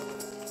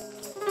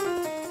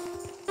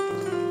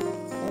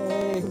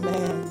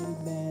 Amen,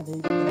 amen,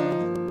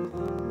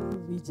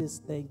 amen. We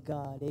just thank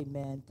God,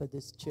 amen, for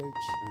this church.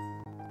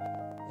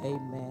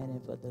 Amen,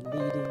 and for the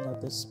leading of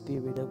the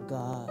Spirit of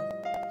God.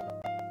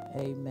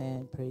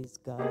 Amen, praise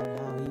God,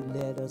 how he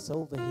led us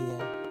over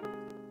here.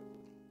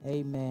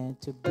 Amen,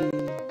 to be,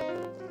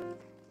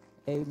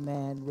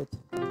 amen, with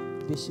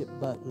Bishop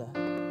Butler.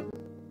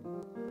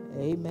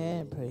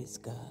 Amen, praise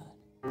God.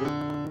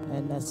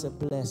 And that's a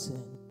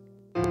blessing.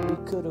 We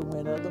could have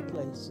went other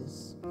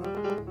places.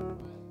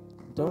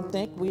 Don't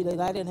think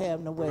I didn't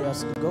have nowhere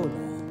else to go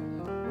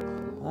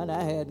now. And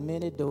I had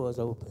many doors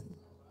open.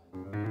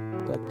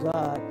 But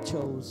God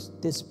chose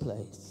this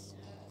place.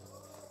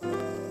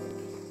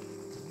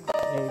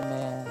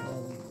 Amen.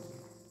 And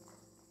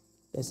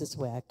this is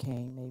where I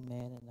came.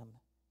 Amen. And I'm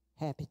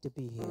happy to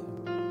be here.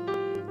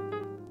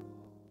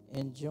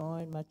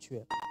 Enjoying my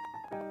trip.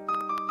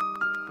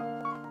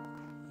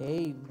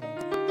 Amen.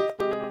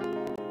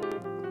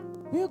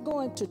 We're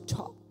going to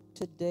talk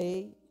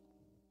today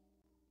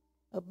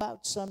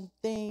about some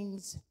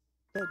things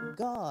that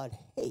God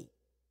hates.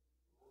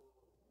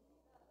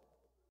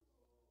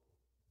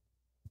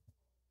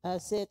 I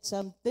said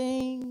some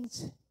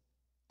things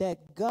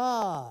that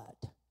God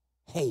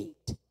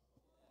hates.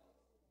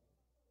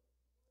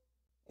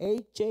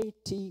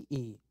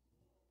 H-A-T-E.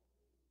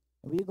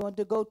 We're going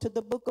to go to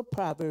the book of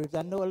Proverbs.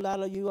 I know a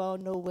lot of you all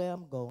know where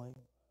I'm going.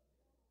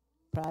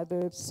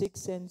 Proverbs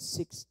 6 and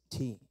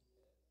 16.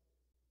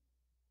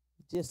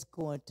 Just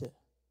going to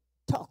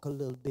talk a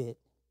little bit,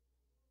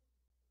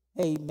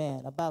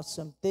 amen, about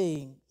some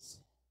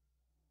things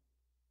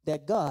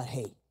that God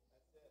hates.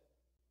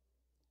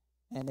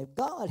 And if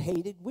God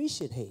hated it, we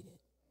should hate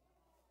it.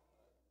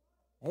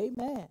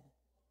 Amen.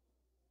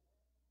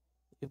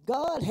 If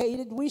God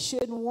hated it, we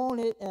shouldn't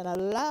want it and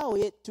allow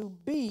it to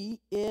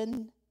be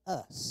in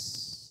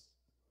us.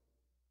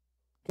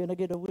 Can I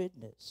get a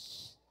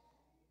witness?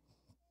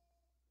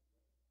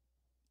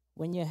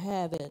 When you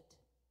have it,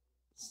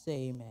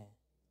 say amen.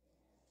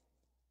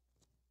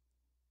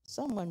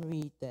 Someone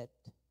read that.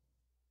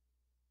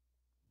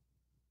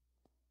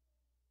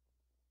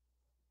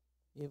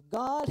 If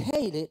God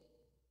hated it,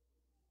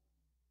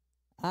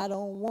 I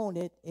don't want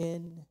it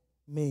in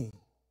me.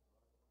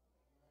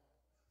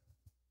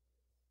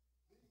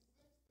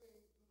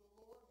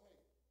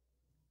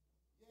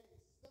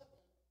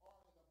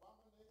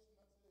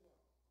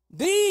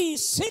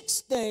 These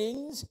 6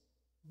 things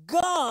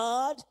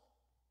God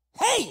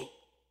hates.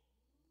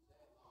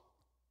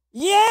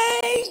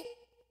 Yea,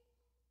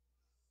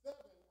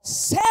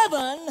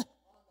 7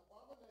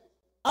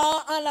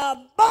 are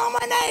an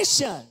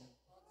abomination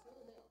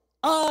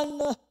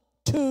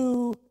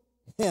unto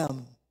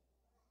him.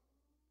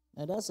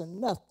 Now that's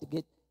enough to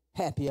get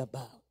happy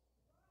about.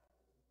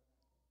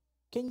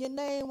 Can you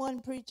name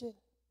one, preacher?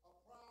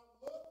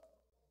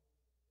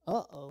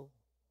 Uh-oh.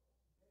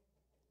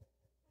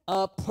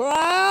 A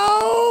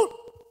proud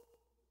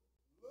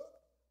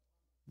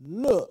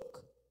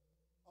look.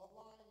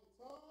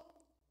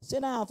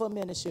 Sit down for a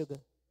minute, sugar.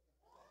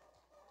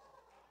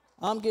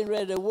 I'm getting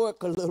ready to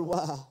work a little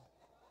while.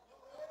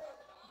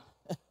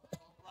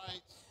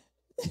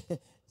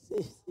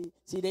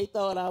 see, they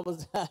thought I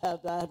was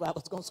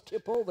going to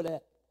skip over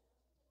that.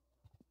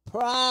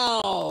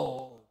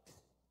 Proud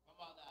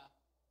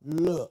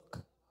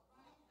look.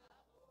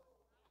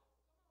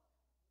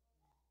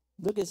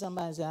 Look at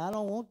somebody and say, I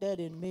don't want that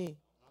in me.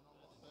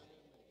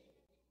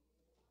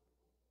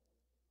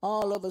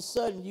 All of a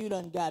sudden, you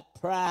done got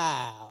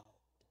proud.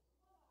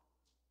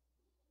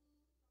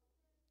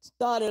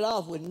 Started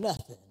off with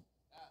nothing.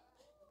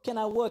 Can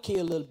I work here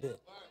a little bit?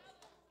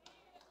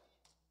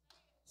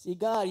 See,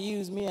 God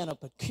used me in a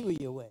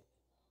peculiar way.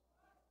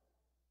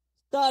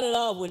 Started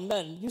off with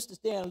nothing. Used to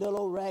stay in a little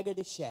old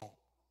raggedy shack.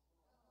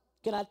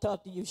 Can I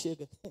talk to you,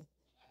 sugar?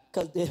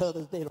 Because the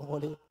others, they don't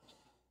want it.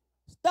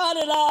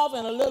 Started off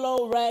in a little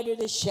old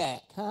raggedy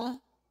shack, huh?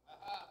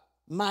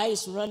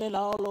 Mice running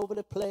all over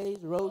the place,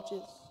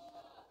 roaches.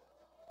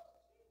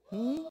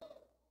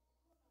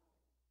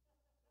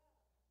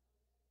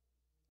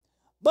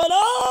 But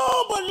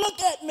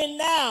look at me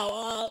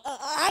now.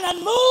 I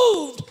done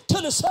moved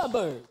to the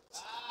suburbs.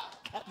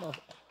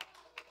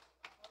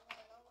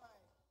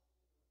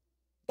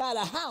 Got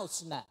a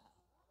house now.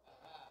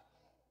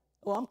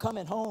 Oh, I'm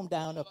coming home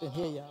down up in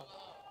here,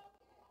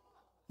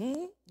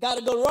 y'all. Got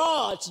a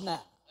garage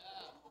now.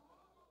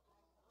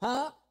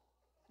 Huh?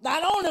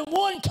 Not only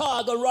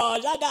 1-car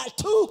garage, I got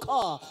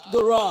 2-car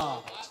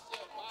garage.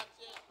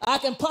 I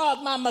can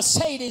park my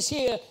Mercedes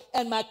here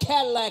and my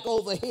Cadillac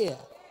over here.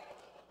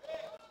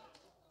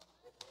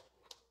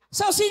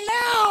 So see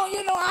now,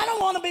 I don't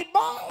want to be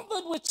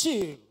bothered with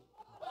you.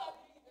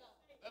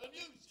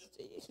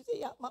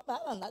 See,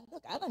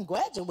 I done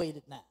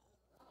graduated now.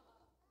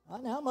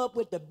 Honey, I'm up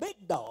with the big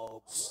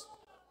dogs.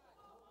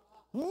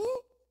 I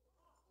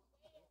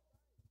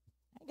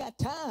ain't got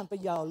time for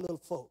y'all little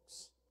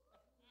folks.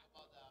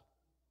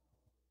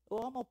 Oh,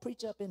 I'm going to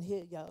preach up in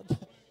here, y'all.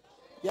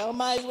 Y'all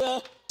might as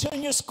well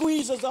turn your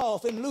squeezers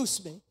off and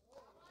loose me.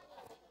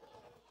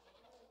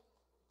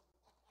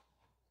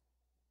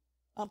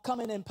 I'm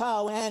coming in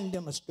power and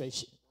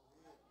demonstration.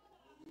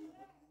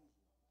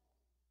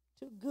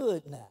 Too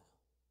good now.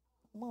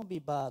 I won't be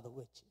bothered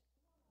with you.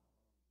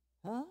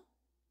 Huh?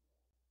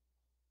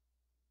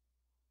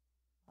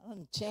 I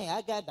don't change.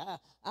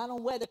 I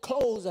don't wear the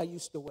clothes I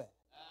used to wear.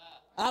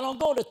 I don't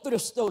go to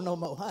thrift store no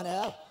more,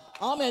 honey.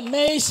 I'm at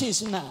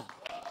Macy's now.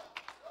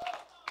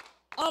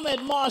 I'm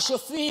at Marshall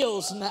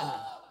Fields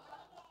now.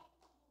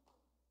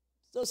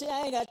 So see,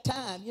 I ain't got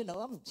time, you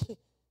know.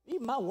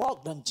 Even my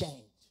walk done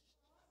changed.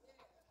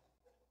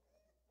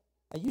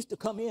 I used to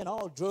come in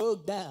all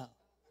drugged down.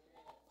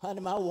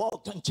 Honey, my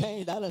walk done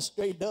changed. I done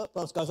straightened up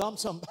because I'm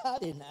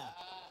somebody now.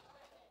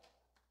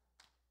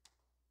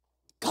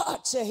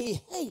 God said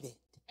he hated.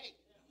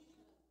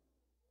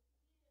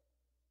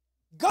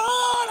 God,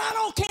 I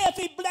don't care if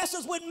he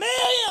blesses with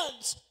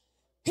millions.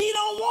 He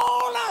don't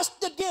want us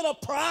to get a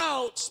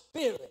proud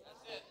spirit.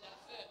 That's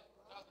it.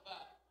 Talk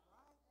about it.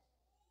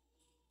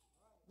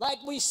 Like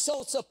we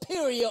so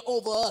superior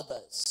over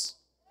others.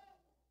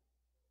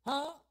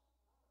 Huh?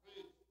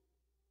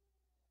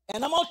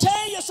 And I'm going to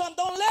tell you something.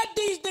 Don't let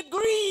these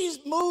degrees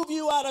move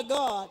you out of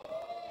God.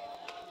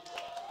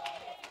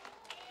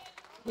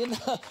 You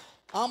know,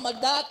 I'm a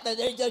doctor.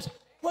 They just,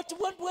 what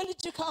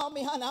did you call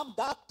me, honey? I'm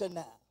doctor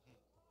now.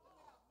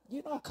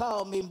 You don't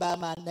call me by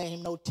my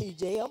name, no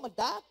TJ. I'm a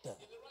doctor.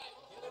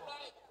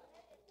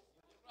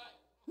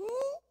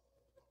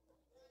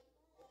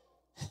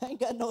 I ain't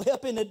got no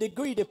help in the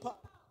degree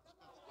department.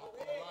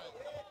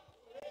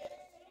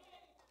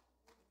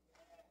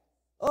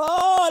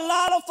 Oh, a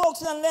lot of folks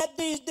done let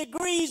these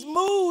degrees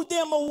move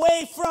them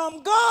away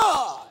from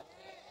God.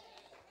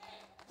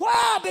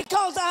 Why?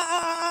 Because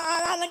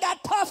I done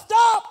got puffed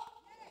up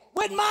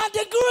with my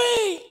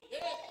degree.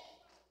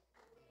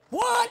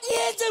 What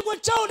is it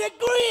with your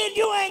degree and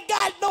you ain't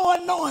got no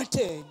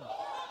anointing?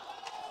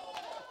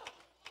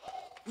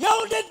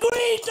 Your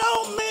degree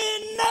don't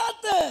mean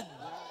nothing.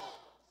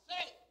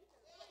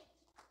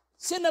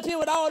 Sitting up here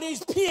with all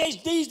these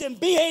PhDs and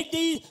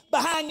BADs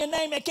behind your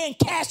name that can't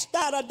cast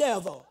out a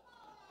devil.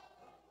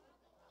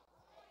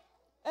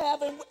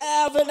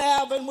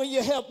 Alvin, will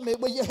you help me?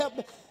 Will you help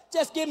me?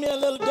 Just give me a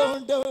little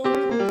dun.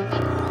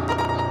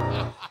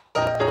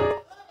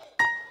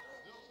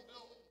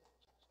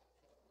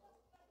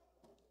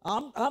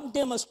 I'm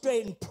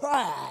demonstrating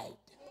pride.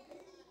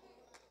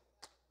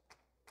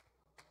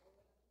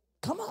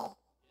 Come on.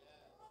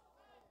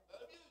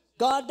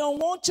 God don't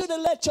want you to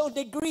let your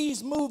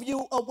degrees move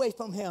you away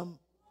from him.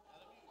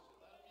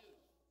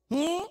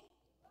 Come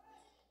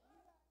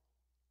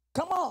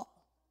on.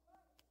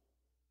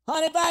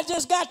 Honey, if I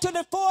just got to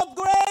the 4th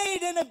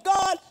grade and if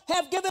God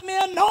have given me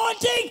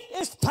anointing,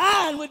 it's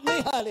fine with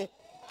me, honey.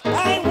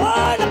 I ain't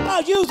worried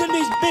about using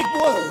these big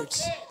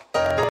words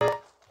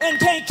and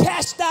can't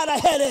cast out a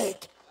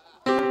headache.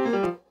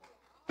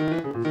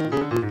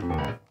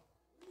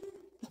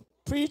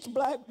 Preach,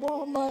 black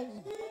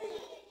woman.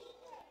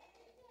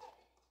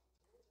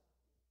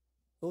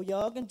 Oh,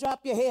 y'all can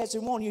drop your heads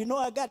and want. You know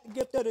I got the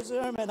gift of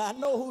discernment. I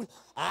know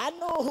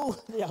who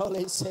y'all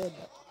ain't said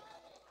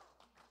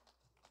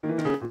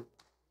that.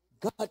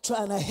 God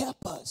trying to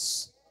help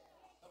us.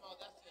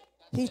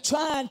 He's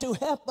trying to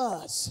help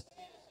us.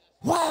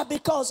 Why?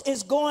 Because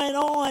it's going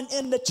on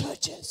in the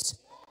churches.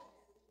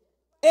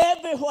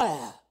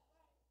 Everywhere.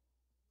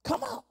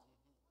 Come on.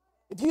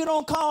 If you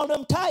don't call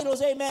them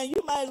titles, amen,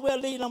 you might as well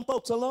leave them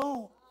folks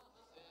alone.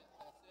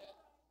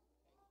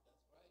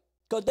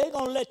 Because they're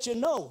going to let you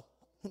know.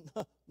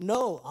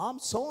 No, I'm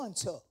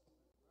so-and-so.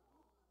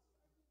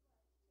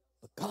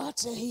 But God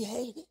said he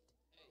hated.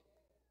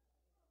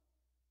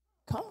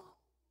 Come on.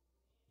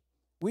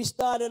 We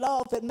started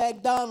off at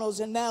McDonald's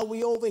and now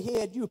we over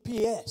here at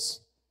UPS.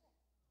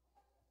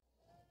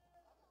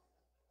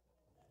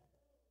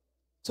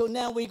 So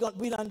now we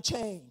done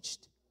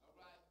changed.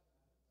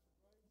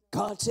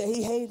 God said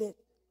he hated.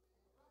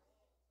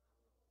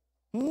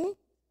 Come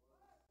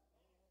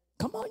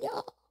on,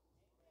 y'all.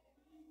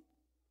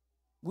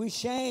 We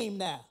shame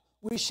now.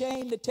 We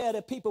shame to tell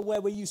the people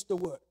where we used to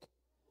work.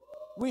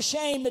 We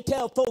shame to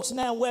tell folks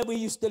now where we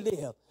used to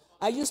live.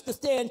 I used to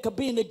stay in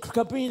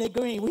Cabrini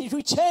Green.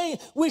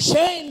 We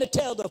shame to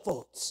tell the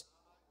folks.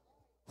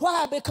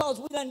 Why? Because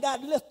we done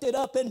got lifted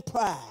up in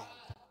pride.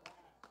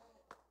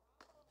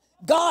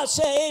 God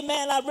said,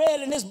 amen, I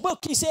read in this book,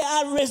 he said,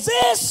 I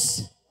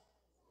resist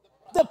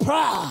the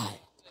pride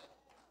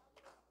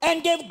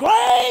and give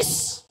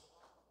grace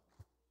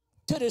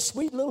to the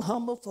sweet little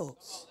humble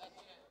folks.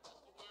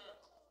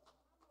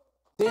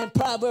 Then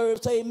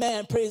Proverbs,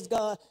 amen, praise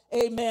God.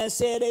 Amen,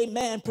 said,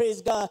 amen,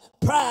 praise God.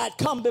 Pride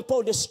come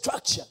before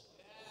destruction.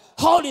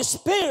 Holy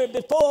Spirit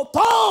before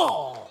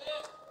fall.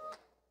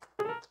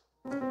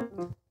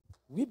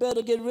 We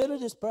better get rid of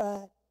this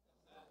pride.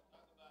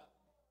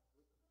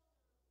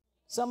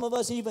 Some of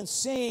us even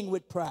sing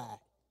with pride.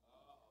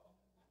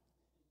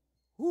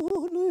 And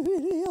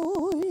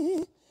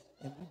we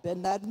better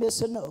not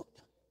miss a note.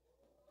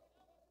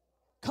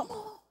 Come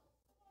on.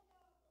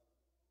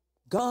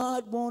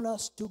 God wants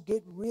us to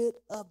get rid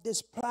of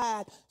this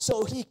pride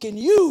so he can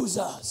use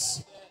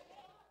us.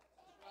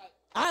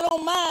 I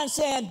don't mind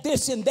saying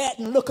this and that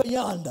and look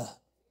yonder.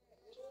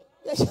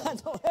 I ain't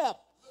got no help.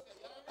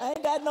 I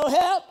ain't got no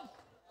help.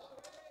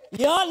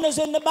 Yonder's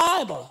in the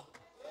Bible.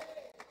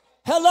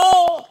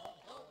 Hello?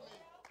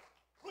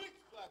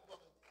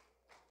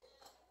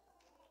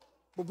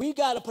 But we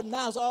got to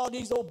pronounce all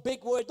these old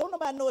big words. Don't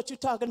nobody know what you're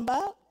talking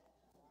about.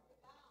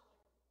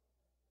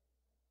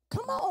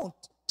 Come on.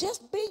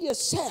 Just be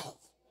yourself.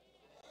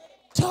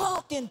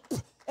 Talk and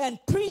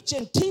preach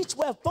and teach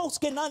where folks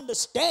can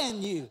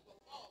understand you.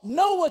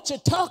 Know what you're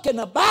talking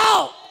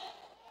about.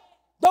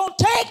 Don't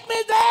take me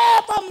there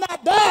if I'm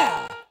not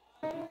there.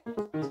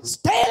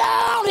 Stay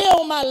down here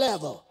on my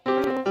level.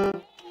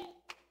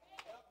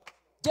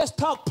 Just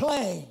talk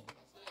plain.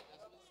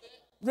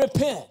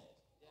 Repent.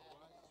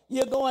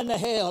 You're going to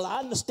hell. I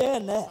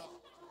understand that.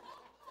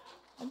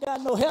 I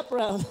got no help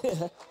around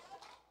here.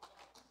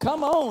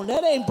 Come on,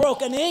 that ain't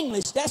broken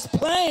English. That's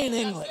plain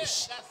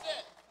English.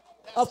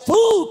 A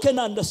fool can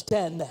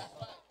understand that.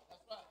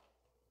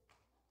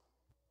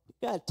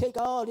 You got to take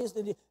all this.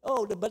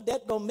 But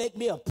that's going to make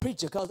me a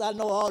preacher because I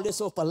know all this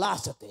old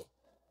philosophy.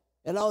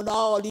 And I know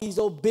all these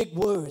old big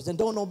words. And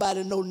don't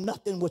nobody know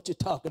nothing what you're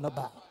talking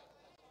about.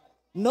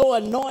 No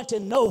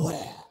anointing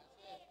nowhere.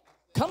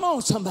 Come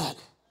on, somebody.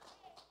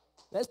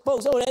 Let's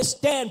folks over there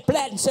stand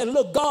flat and say,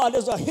 look, God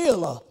is a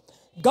healer.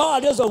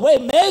 God is a way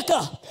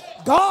maker.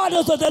 God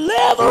is a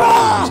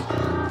deliverer.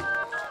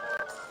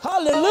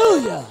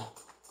 Hallelujah.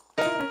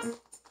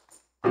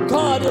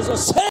 God is a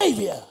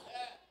savior.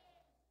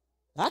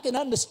 I can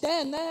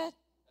understand that.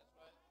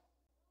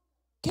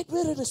 Get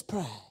rid of this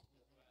pride.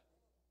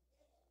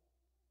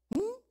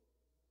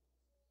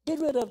 Get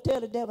rid of, tell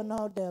the devil,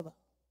 no, devil.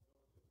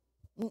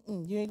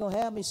 You ain't going to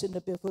have me sitting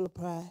up here full of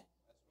pride.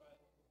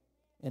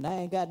 And I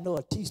ain't got no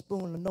a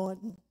teaspoon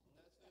anointing.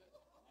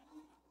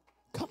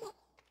 Come on.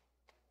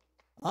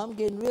 I'm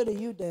getting rid of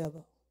you,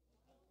 devil.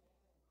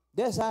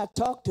 That's how I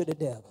talk to the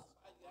devil.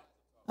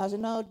 I said,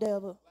 no,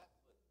 devil.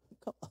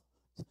 Come on.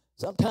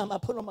 Sometimes I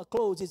put on my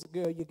clothes. He said,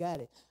 girl, you got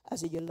it. I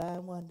said, you're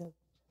lying, wonder.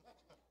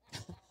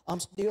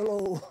 I'm still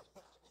old.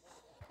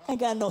 I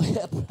ain't got no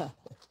help.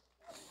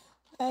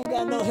 I ain't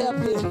got no help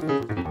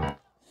here.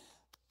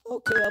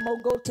 Okay, I'm going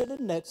to go to the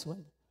next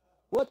one.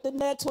 What the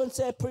next one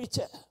said,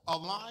 preacher? A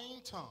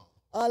lying tongue.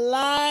 A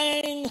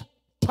lying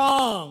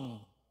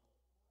tongue.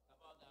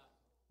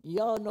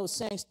 Y'all know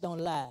saints don't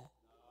lie.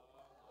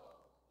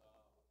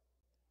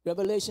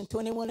 Revelation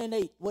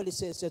 21:8, what it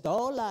says,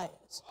 all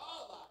liars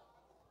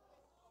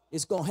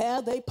is going to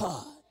have their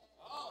part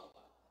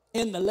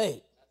in the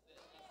lake.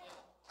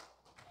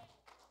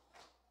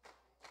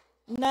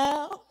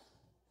 Now,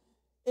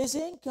 it's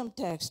income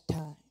tax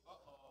time.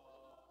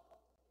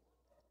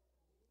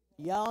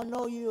 Y'all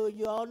know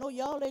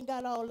y'all ain't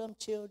got all them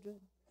children.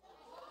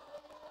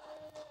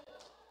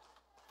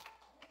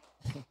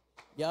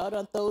 Y'all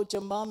done throwed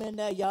your mama in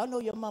there. Y'all know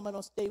your mama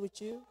don't stay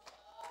with you.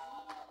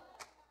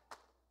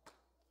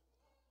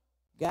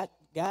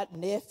 Got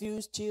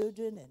nephews,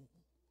 children, and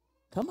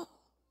come on.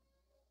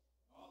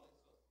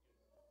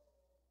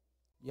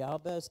 Y'all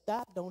better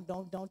stop.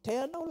 Don't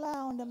tell no lie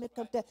on them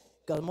income tax.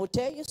 Because I'm going to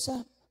tell you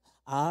something.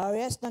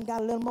 IRS done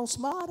got a little more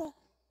smarter.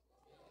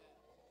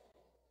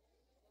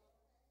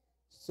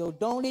 So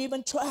don't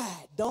even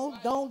try.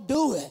 Don't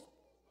do it.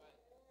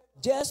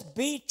 Just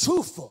be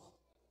truthful.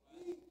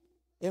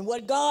 And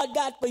what God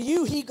got for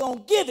you, he going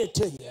to give it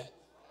to you.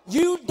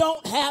 You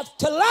don't have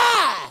to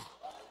lie.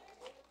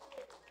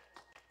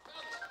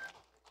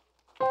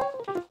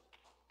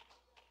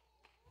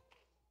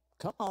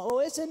 Come on. Oh,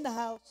 it's in the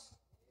house.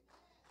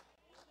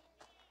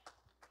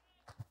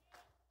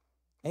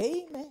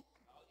 Amen.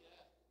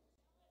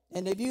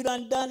 And if you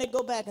done it,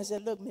 go back and say,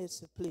 look,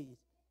 mister, please.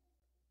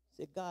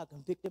 Say, God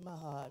convicted my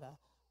heart.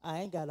 I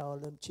ain't got all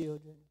them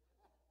children.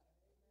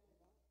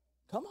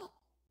 Come on.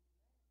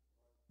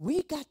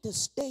 We got to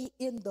stay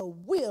in the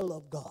will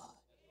of God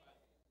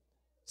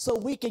so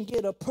we can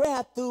get a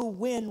prayer through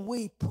when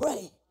we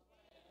pray.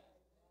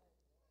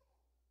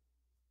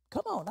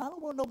 Come on. I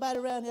don't want nobody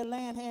around here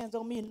laying hands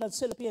on me and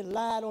sit up here and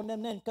lie on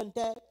them and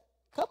contact.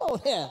 Come on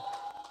here.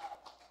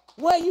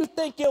 Where you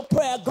think your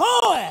prayer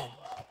going?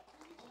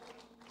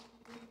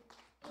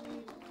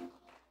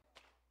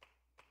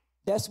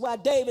 That's why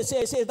David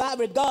says, if I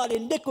regard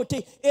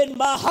iniquity in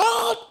my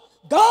heart,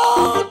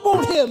 God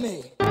won't hear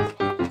me.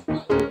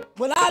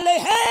 When I lay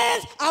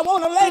hands, I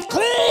want to lay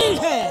clean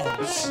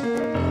hands.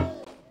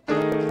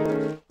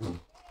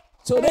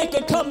 So they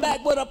can come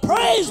back with a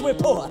praise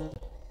report.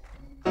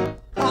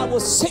 I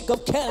was sick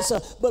of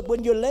cancer, but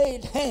when you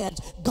laid hands,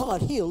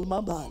 God healed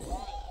my body.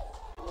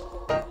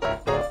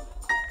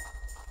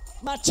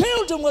 My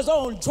children was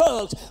on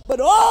drugs, but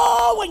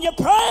oh, when you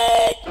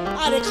prayed,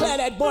 I declare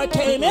that boy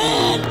came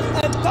in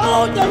and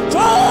threw the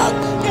drug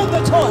in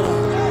the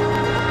toilet.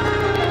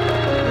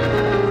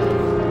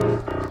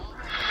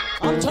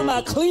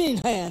 about clean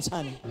hands,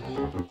 honey.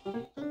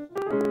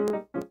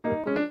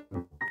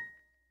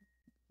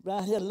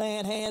 Right here,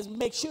 laying hands.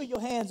 Make sure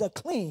your hands are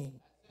clean.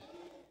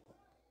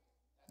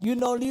 You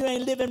know you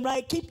ain't living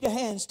right. Keep your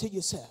hands to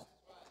yourself.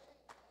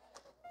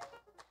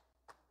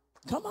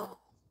 Come on.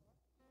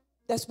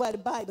 That's why the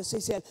Bible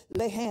says,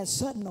 lay hands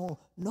sudden on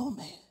no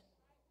man.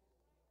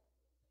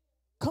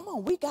 Come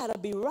on, we got to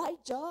be right,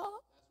 y'all.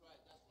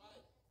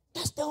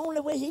 That's the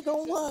only way he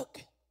going to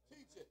work.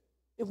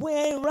 If we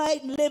ain't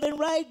right and living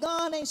right,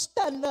 God ain't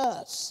studying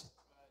us.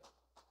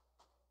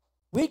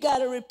 We got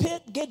to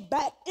repent, get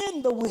back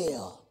in the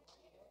will.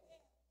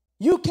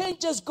 You can't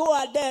just go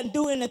out there and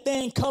do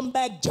anything, come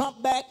back,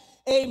 jump back,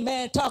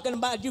 amen, talking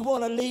about you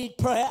want to lead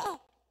prayer.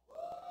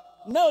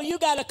 No, you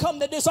got to come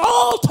to this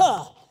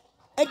altar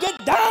and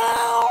get down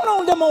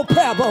on them old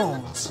prayer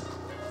bones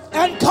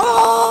and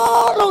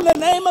call on the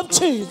name of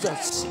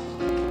Jesus.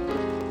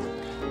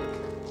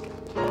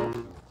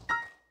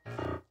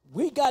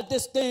 We got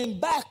this thing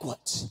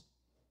backwards.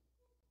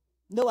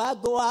 No, I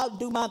go out and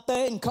do my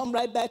thing and come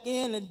right back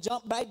in and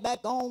jump right back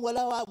on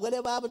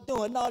whatever I was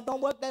doing. No, it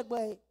don't work that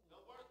way.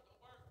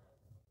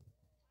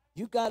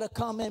 You got to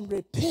come and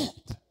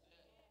repent.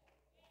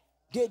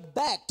 Get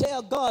back.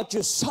 Tell God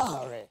you're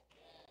sorry.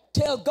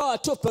 Tell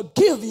God to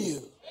forgive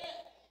you.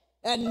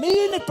 And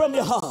mean it from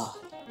your heart.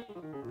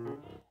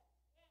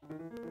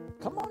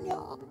 Come on,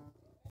 y'all.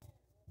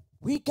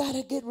 We got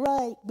to get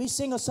right. We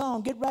sing a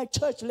song, get right,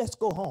 church, let's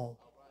go home.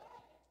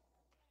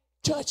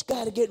 Church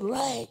got to get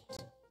right.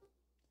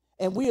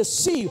 And we'll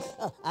see.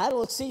 I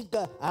don't see,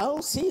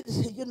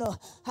 you know,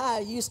 how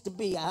it used to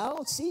be. I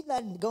don't see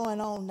nothing going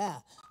on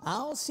now. I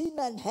don't see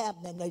nothing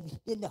happening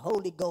in the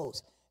Holy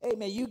Ghost.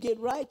 Amen. You get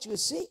right, you'll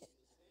see it.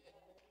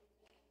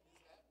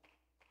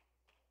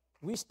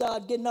 We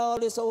start getting all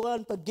this old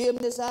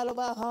unforgiveness out of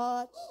our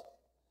hearts.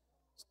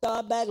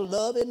 Start back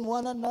loving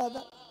one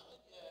another.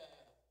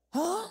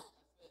 Huh?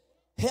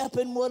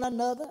 Helping one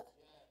another.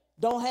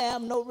 Don't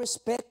have no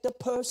respect of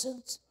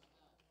persons.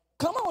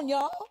 Come on,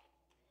 y'all.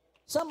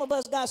 Some of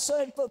us got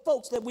certain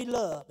folks that we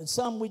love and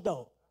some we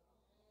don't.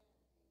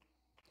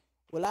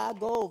 Well, I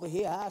go over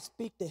here. I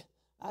speak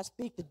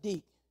to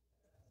Deke.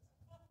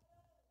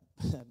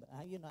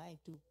 You know, I ain't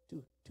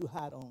too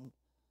hot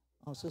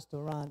on Sister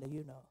Rhonda,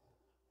 you know.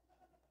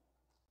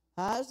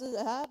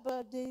 Hi,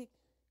 Brother Deke.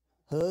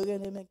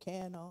 Hugging him and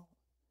carrying on.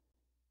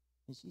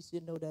 And she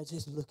said, no, that's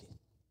just looking.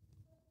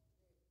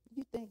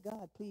 You think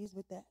God pleased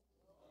with that?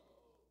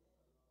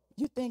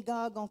 You think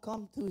God gonna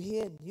come through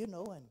here and, you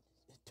know, and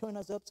turn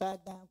us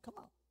upside down? Come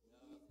on.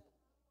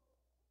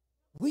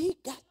 We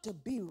got to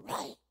be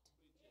right.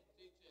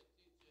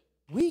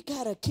 We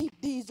got to keep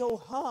these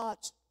old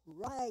hearts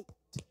right.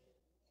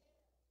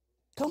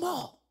 Come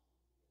on.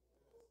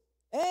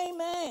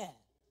 Amen.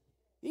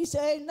 He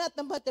said, ain't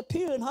nothing but the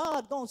pure in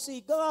heart gonna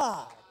see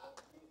God.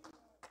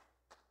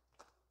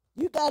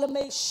 You got to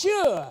make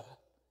sure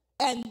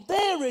and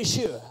very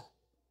sure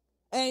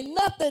ain't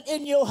nothing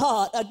in your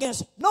heart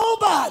against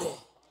nobody.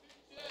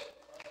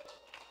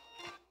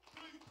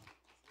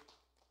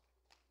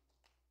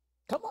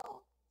 Come on.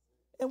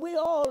 And we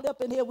all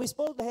up in here, we're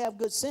supposed to have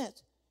good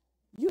sense.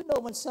 You know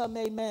when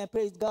something, amen,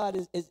 praise God,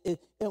 is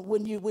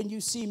when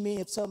you see me,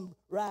 if something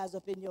rise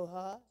up in your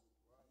heart,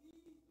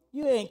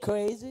 you ain't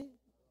crazy.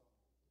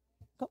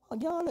 Come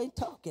on, y'all ain't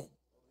talking.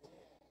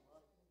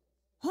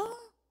 Huh?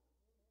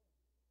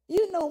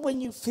 You know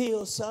when you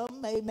feel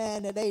something,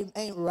 amen, that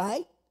ain't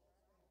right.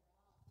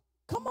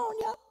 Come on,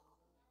 y'all.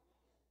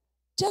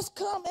 Just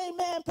come,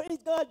 amen, praise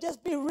God,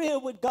 just be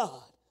real with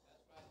God.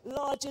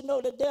 Lord, you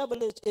know the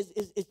devil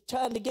is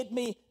trying to get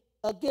me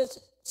against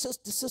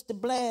Sister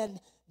Bland.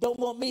 Don't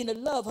want me to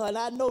love her, and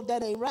I know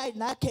that ain't right,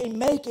 and I can't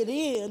make it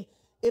in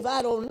if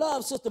I don't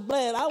love Sister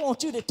Bland. I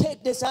want you to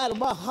take this out of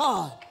my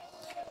heart,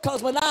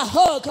 because when I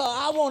hug her,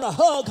 I want to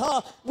hug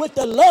her with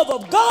the love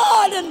of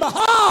God in my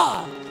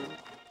heart.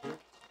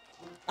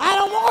 I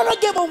don't want to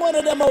give her one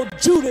of them old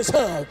Judas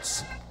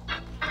hugs.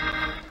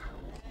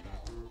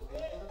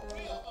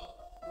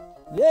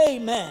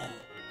 Amen.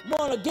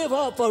 Want to give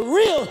her a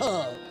real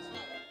hug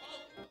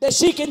that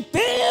she can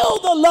feel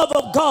the love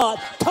of God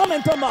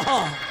coming from her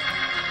heart.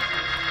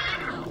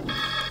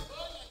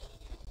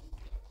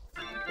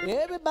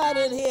 Everybody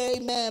in here,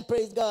 amen,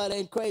 praise God,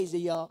 ain't crazy,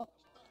 y'all.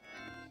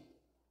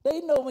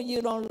 They know when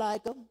you don't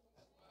like them.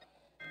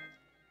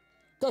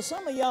 Because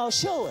some of y'all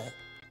show it.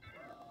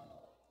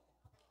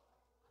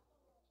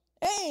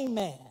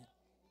 Amen.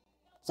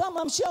 Some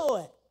of them show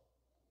it.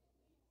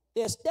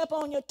 They'll step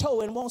on your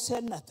toe and won't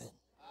say nothing.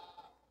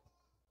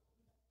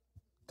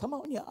 Come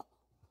on, y'all.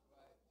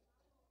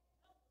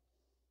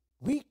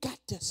 We got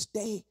to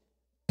stay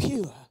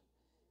pure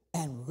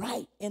and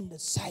right in the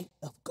sight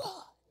of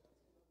God.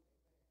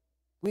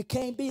 We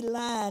can't be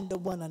lying to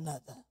one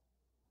another.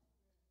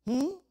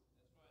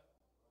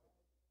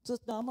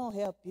 Sister, I'm going to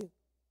help you.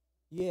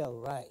 Yeah,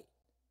 right.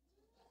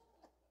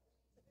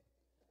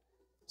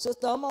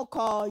 Sister, I'm going to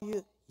call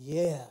you.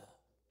 Yeah,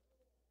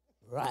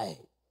 right.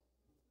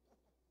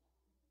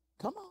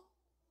 Come on.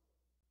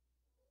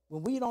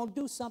 When we don't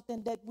do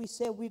something that we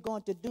said we're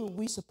going to do,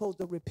 we're supposed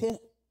to repent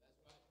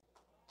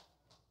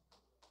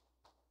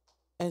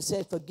and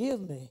say,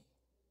 forgive me.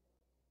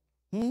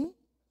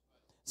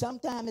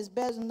 Sometimes it's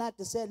better not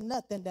to say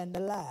nothing than to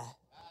lie.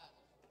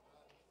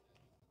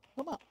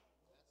 Come on.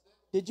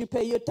 Did you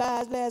pay your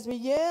tithes last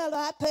week? Yeah,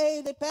 I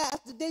paid it,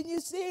 Pastor. Didn't you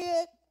see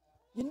it?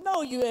 You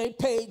know you ain't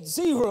paid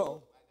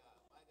zero.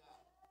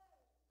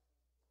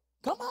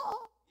 Come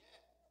on.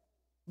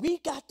 We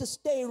got to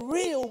stay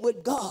real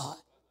with God.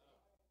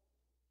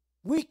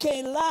 We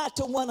can't lie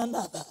to one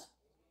another.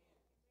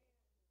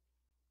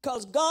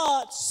 Because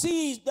God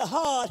sees the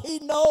heart. He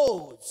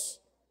knows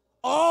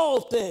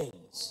all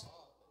things.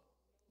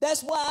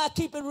 That's why I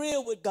keep it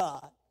real with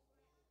God.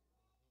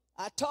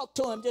 I talk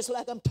to him just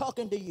like I'm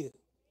talking to you.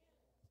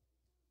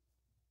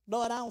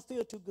 Lord, I don't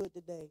feel too good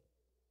today.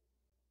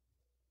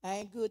 I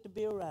ain't good to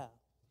be around.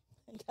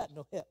 I ain't got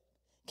no help.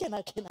 Can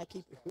I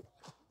keep it real?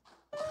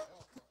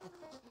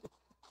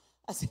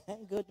 I said, I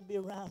ain't good to be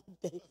around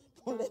today.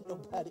 Don't let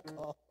nobody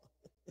call.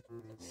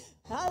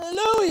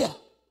 Hallelujah.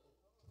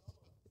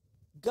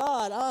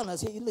 God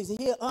honors.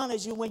 He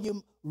honors you when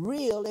you're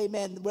real,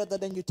 amen, rather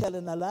than you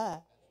telling a lie.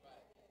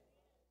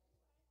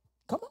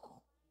 Come on.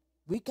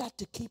 We got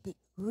to keep it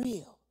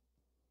real.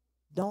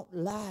 Don't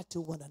lie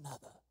to one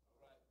another.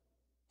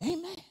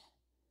 Amen.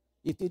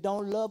 If you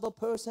don't love a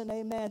person,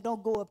 amen,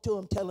 don't go up to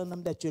them telling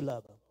them that you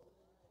love them.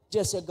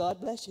 Just say, God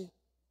bless you.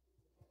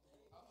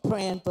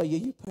 Praying for you.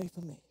 You pray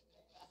for me.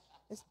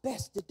 It's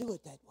best to do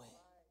it that way.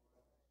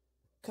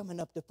 Coming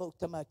up to folks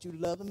talking about you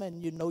love them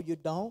and you know you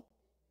don't.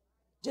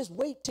 Just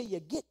wait till you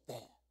get there.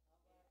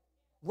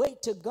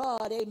 Wait till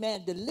God,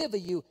 amen, deliver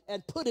you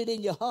and put it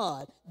in your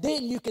heart.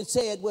 Then you can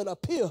say it with a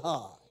pure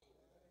heart.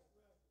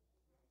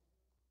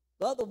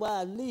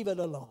 Otherwise, leave it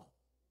alone.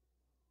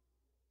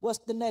 What's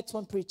the next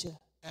one, preacher?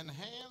 And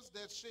hands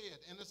that shed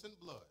innocent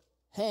blood.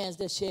 Hands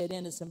that shed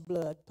innocent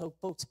blood.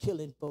 Folks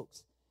killing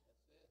folks.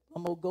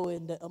 I'm gonna go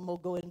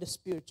into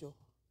spiritual.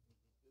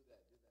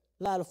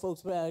 A lot of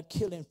folks are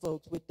killing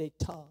folks with their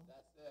tongue.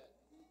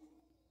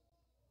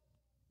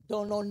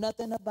 Don't know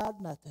nothing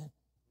about nothing.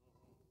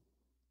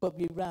 But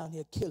we around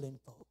here killing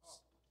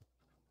folks.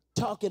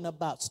 Talking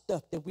about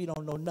stuff that we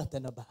don't know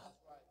nothing about.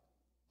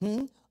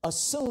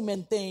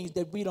 Assuming things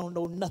that we don't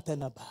know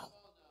nothing about.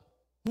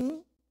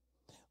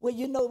 Well,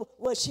 you know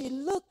what she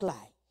looked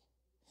like.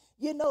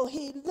 You know,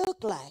 he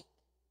looked like.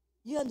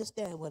 You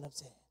understand what I'm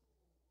saying?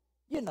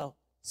 You know,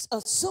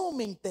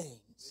 assuming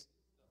things.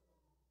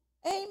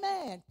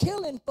 Amen.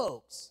 Killing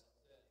folks.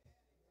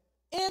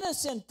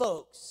 Innocent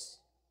folks.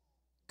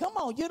 Come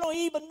on, you don't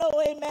even know,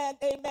 amen,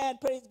 amen,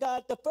 praise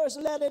God, the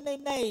first letter in their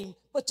name,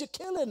 but you're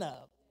killing them.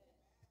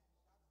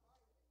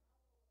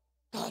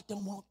 God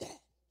don't want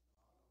that.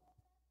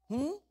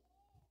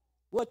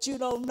 What you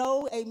don't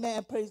know,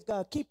 amen, praise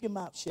God, keep your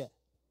mouth shut.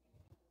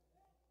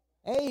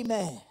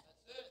 Amen.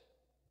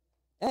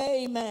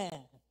 Amen.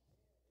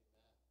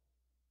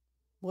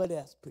 What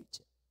else,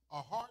 preacher?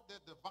 A heart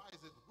that devises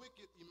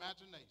wicked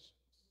imaginations.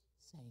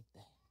 Same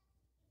thing.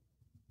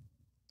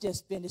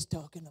 Just finished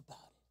talking about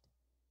it.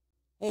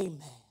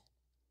 Amen.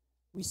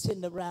 We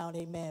sitting around,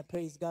 amen,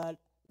 praise God,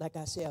 like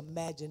I say,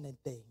 imagining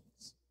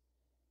things.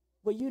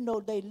 Well, you know,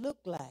 they look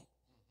like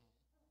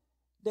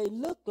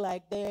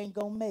they ain't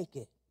gonna make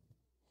it.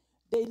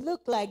 They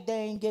look like they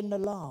ain't getting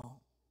along.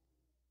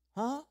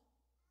 Huh?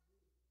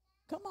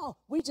 Come on.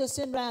 We just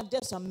sitting around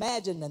just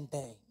imagining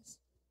things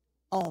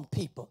on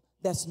people.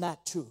 That's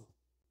not true.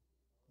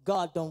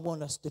 God don't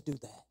want us to do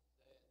that.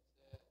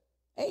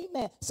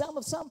 Amen.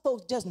 Some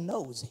folks just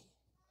nosy.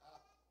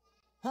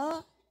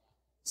 Huh?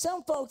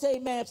 Some folks,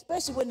 amen,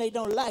 especially when they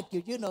don't like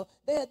you, you know,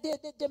 they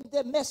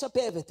mess up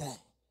everything.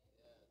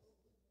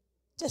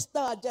 Just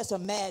start just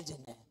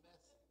imagining.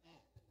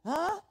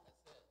 Huh?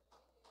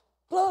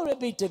 Glory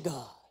be to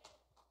God.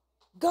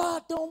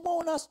 God don't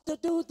want us to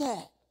do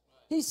that.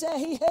 He said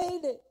he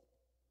hated it.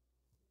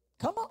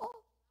 Come on.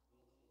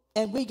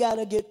 And we got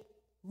to get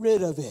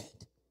rid of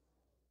it.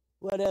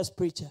 What else,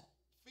 preacher?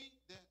 Feet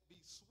that be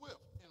swift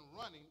in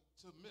running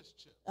to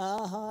mischief.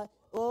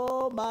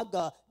 Oh, my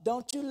God.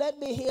 Don't you let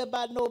me hear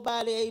about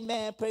nobody,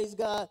 amen, praise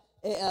God,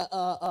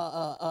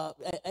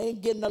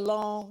 ain't getting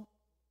along.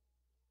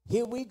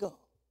 Here we go.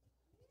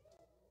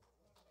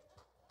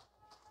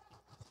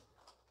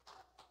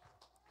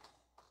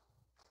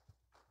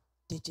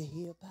 Did you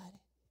hear about it?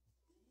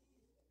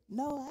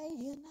 No, I ain't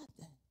hear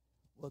nothing.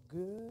 Well,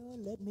 girl,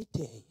 let me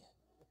tell you.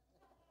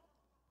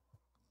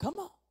 Come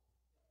on.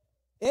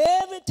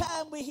 Every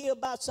time we hear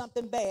about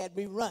something bad,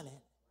 we running.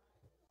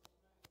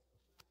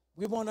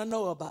 We want to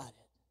know about it.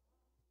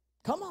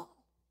 Come on.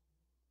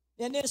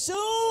 And as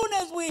soon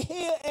as we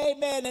hear,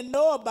 amen, and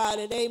know about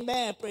it,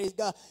 amen, praise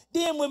God,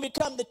 then when we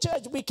come to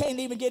church, we can't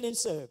even get in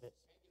service.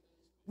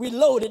 We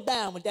loaded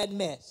down with that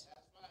mess.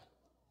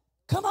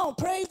 Come on,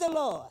 praise the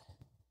Lord.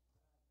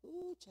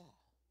 Ooh, child.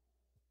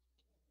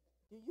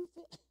 Do you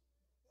feel?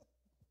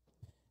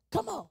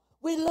 Come on,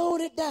 we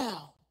loaded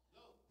down.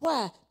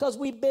 Why? Because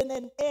we've been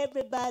in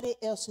everybody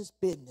else's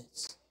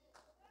business.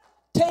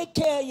 Take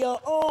care of your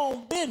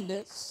own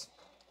business,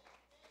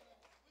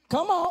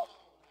 Come on.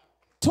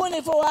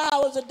 24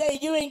 hours a day,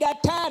 you ain't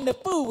got time to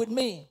fool with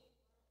me.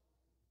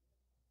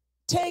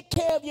 Take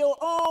care of your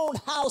own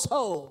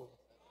household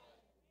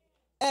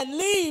and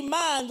leave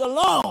mine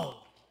alone.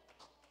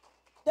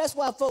 That's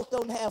why folks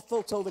don't have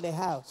folks over their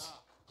house.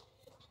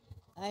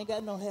 I ain't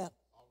got no help.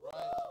 All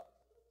right.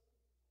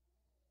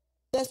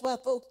 That's why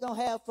folks don't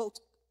have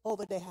folks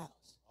over their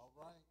house. All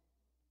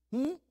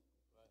right.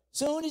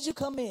 Soon as you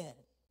come in,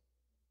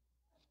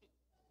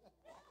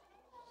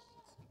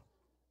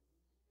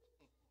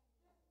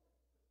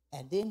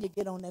 and then you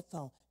get on that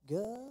phone.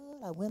 Girl,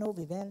 I went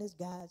over Evangelist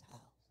Guy's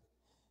house.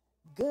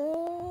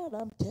 Girl,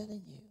 I'm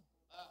telling you.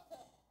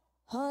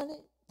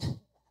 Honey,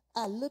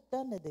 I looked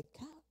under the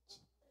couch.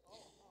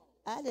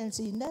 I didn't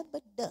see nothing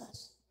but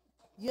dust.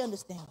 You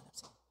understand what I'm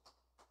saying?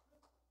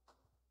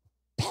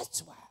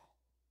 That's why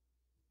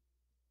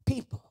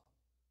people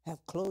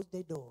have closed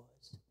their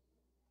doors.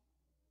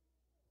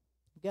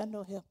 You got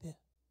no help here.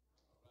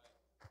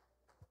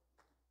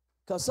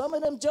 Because some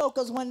of them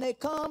jokers, when they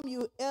come,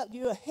 you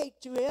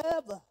hate you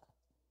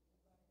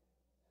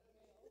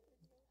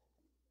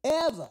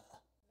ever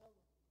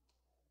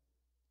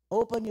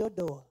open your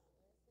door.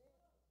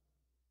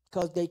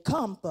 Because they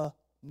come for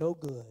no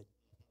good.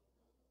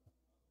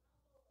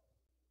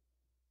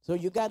 So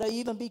you got to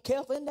even be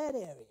careful in that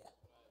area.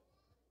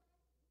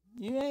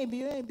 You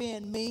ain't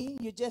being mean.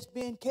 You're just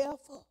being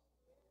careful.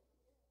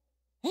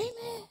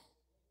 Amen.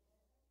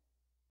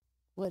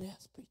 What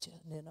else, preacher?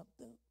 And then I'm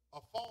through. A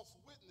false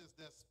witness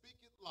that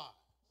speaketh lies.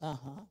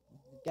 Uh-huh.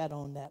 Got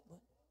on that one.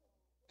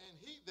 And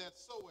he that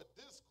soweth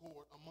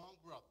discord among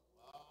brothers.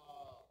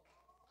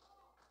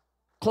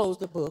 Close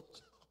the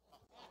book.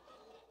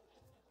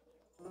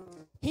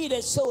 He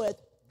that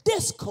soweth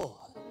discord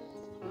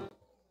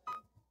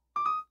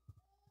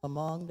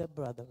among the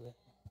brethren.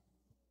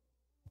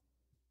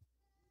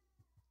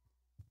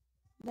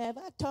 Now, if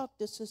I talk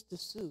to Sister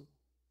Sue,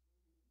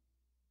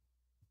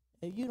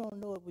 and you don't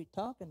know what we're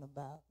talking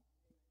about,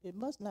 it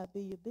must not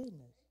be your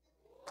business.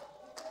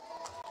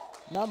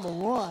 Number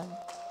one.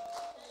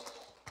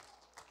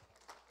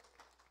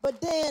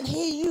 But then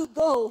here you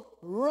go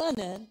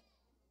running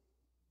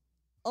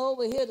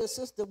over here to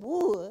Sister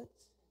Woods.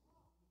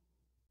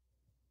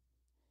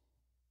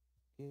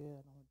 Yeah,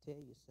 I'm going to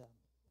tell you something.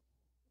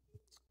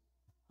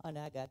 Honey,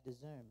 I got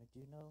discernment,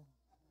 you know.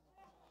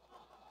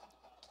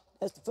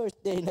 That's the first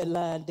thing that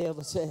lying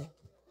devil said.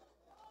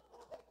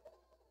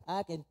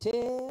 I can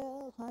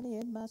tell, honey,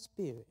 in my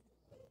spirit,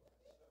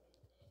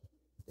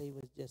 they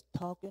was just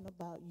talking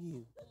about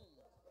you.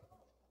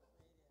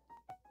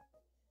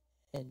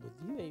 And if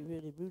you ain't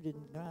really rooted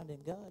and grounded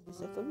in God, you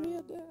say, for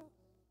real, girl?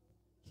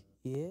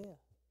 Yeah.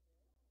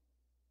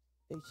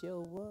 They sure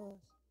was.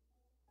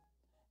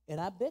 And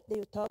I bet they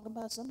were talking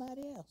about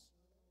somebody else.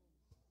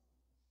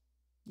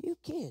 You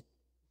kid.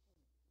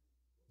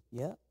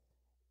 Yep.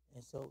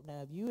 And so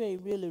now if you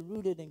ain't really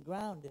rooted and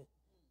grounded,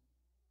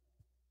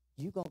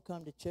 you're going to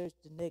come to church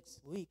the next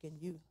week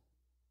and you're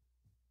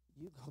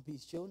going to be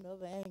sure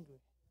enough angry.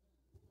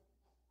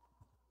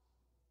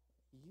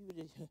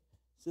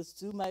 Sister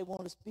Sue might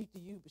want to speak to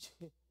you,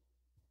 but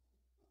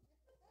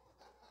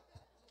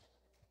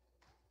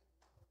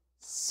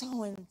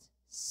sowing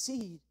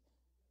seed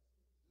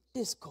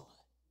discord.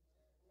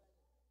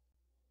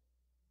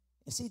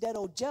 And see, that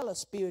old jealous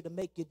spirit will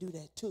make you do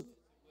that too.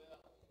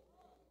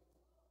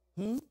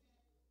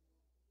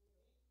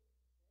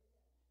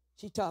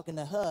 She talking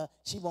to her,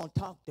 she won't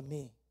talk to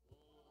me.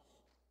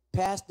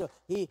 Pastor,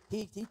 he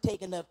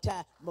taking up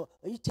time.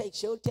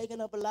 He'll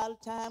taking up a lot of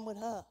time with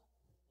her.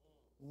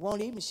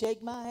 Won't even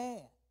shake my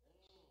hand.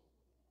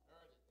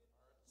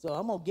 So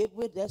I'm gonna get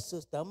with that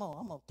sister. I'm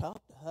gonna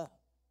talk to her.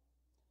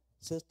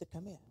 Sister,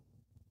 come here.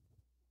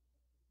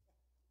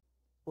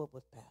 What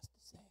was Pastor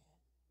saying?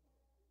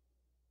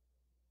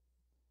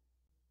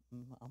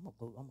 I'm gonna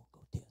go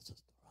tell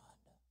Sister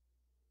Rhonda.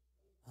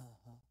 I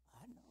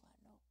know.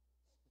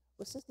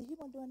 Well, sister, he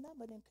wasn't doing nothing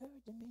but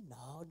encouraging me.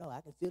 No,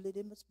 I can feel it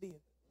in my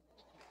spirit.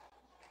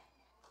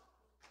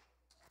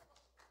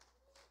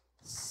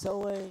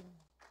 Sowing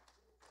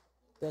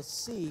the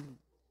seed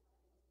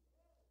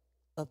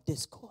of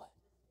discord.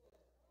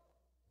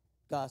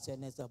 God said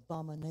it's an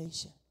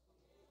abomination.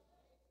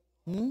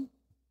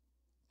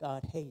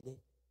 God hated it.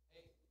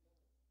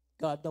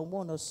 God don't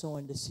want us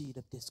sowing the seed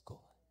of discord.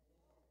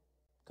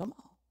 Come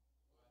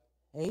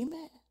on.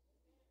 Amen.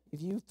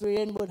 If you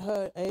friend with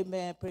her,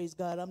 amen, praise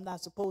God, I'm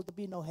not supposed to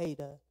be no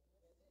hater.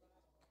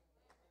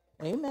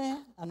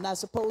 Amen. I'm not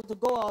supposed to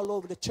go all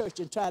over the church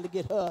and try to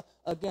get her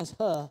against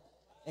her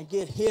and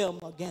get him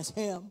against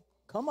him.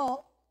 Come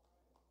on.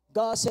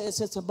 God says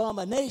it's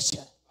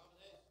abomination.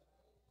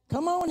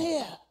 Come on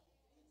here.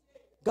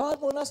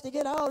 God wants us to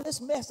get all this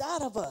mess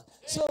out of us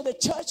so the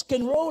church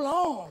can roll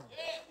on.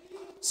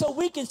 So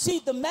we can see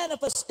the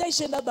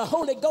manifestation of the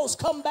Holy Ghost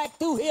come back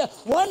through here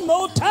one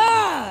more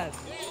time.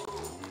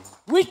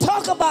 We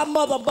talk about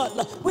Mother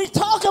Butler. We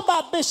talk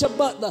about Bishop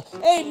Butler.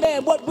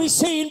 Amen. What we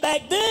seen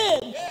back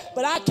then.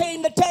 But I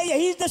came to tell you,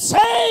 he's the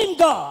same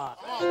God.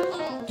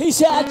 He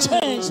said, I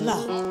changed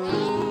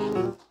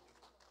not.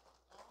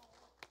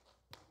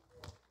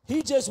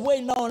 He just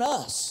waiting on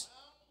us.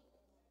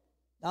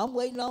 I'm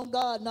waiting on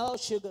God. No,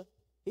 sugar.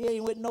 He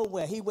ain't waiting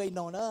nowhere. He waiting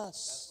on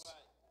us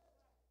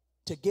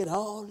to get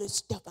all this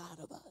stuff out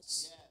of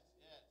us.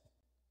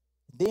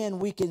 Then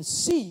we can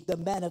see the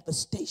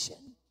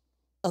manifestation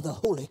of the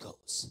Holy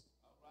Ghost.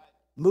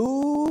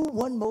 Move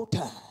one more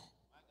time.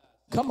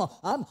 Come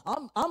on.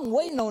 I'm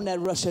waiting on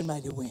that rushing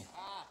mighty wind.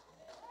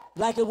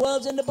 Like it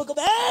was in the book of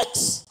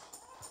Acts.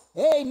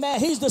 Amen.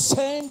 He's the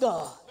same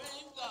God.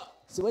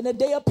 So when the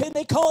day of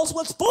Pentecost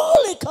was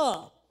fully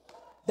come,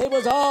 they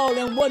was all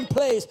in one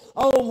place,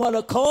 on one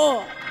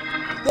accord.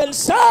 Then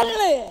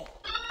suddenly,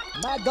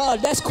 my God,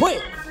 that's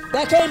quick.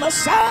 There came a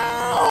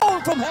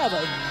sound from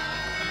heaven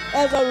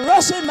as a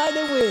rushing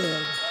mighty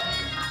wind,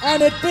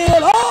 and it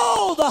filled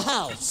all the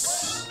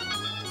house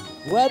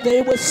where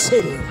they were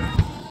sitting.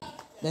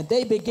 Then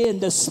they began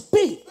to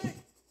speak.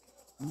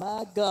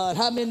 My God,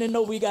 how many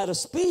know we got to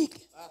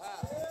speak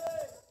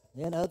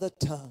in other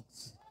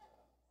tongues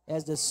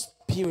as the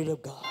Spirit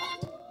of God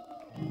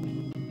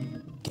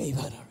gave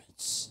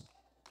utterance?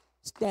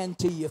 Stand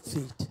to your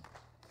feet.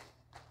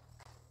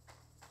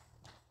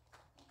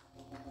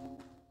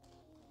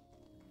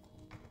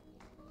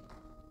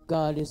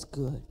 God is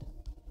good.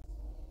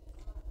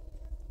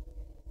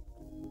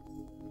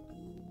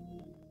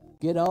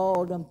 Get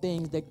all them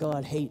things that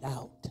God hate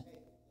out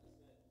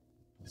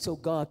so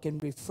God can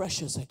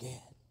refresh us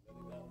again.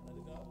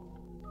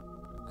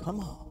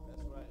 Come on.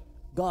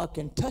 God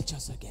can touch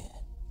us again.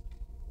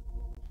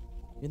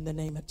 In the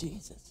name of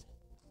Jesus.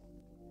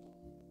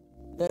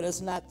 Let us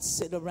not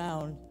sit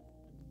around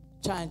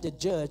trying to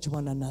judge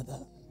one another.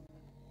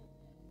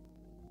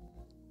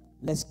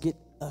 Let's get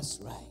us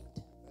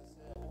right.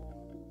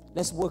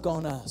 Let's work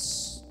on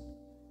us.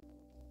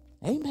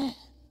 Amen.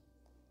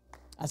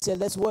 I said,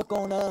 let's work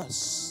on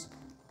us.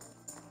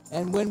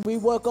 And when we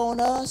work on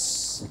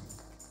us,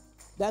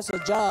 that's a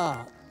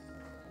job.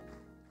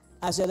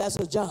 I said, that's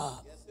a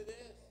job. Yes, it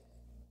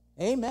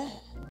is. Amen.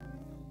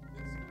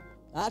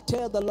 I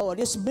tell the Lord,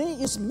 it's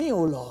me,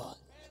 oh Lord,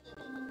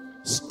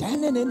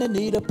 standing in the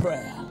need of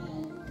prayer.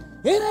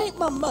 It ain't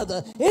my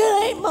mother,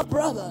 it ain't my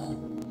brother,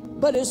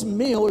 but it's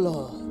me, oh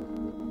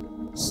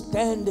Lord,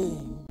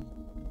 standing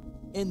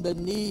in the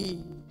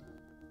need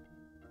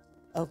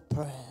of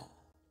prayer.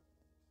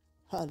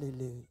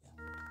 Hallelujah.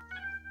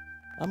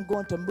 I'm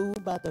going to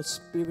move by the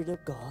Spirit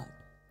of God.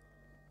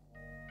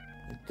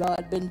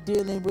 God been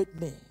dealing with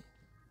me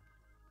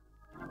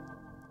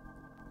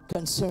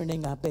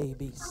concerning our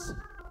babies.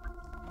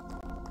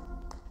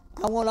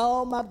 I want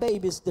all my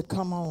babies to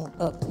come on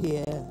up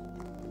here,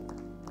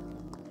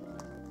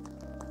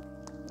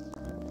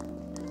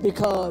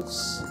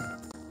 because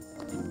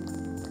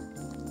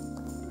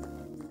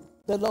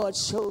the Lord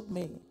showed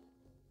me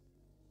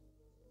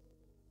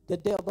the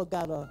devil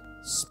got a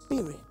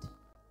spirit.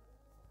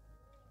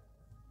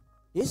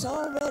 It's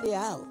already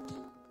out.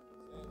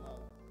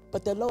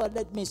 But the Lord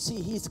let me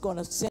see he's going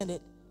to send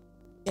it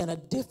in a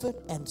different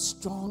and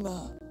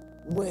stronger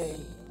way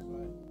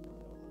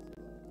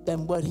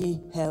than what he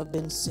have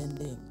been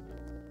sending.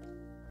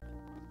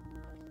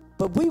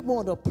 But we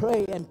want to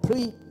pray and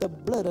plead the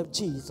blood of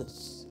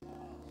Jesus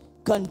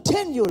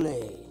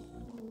continually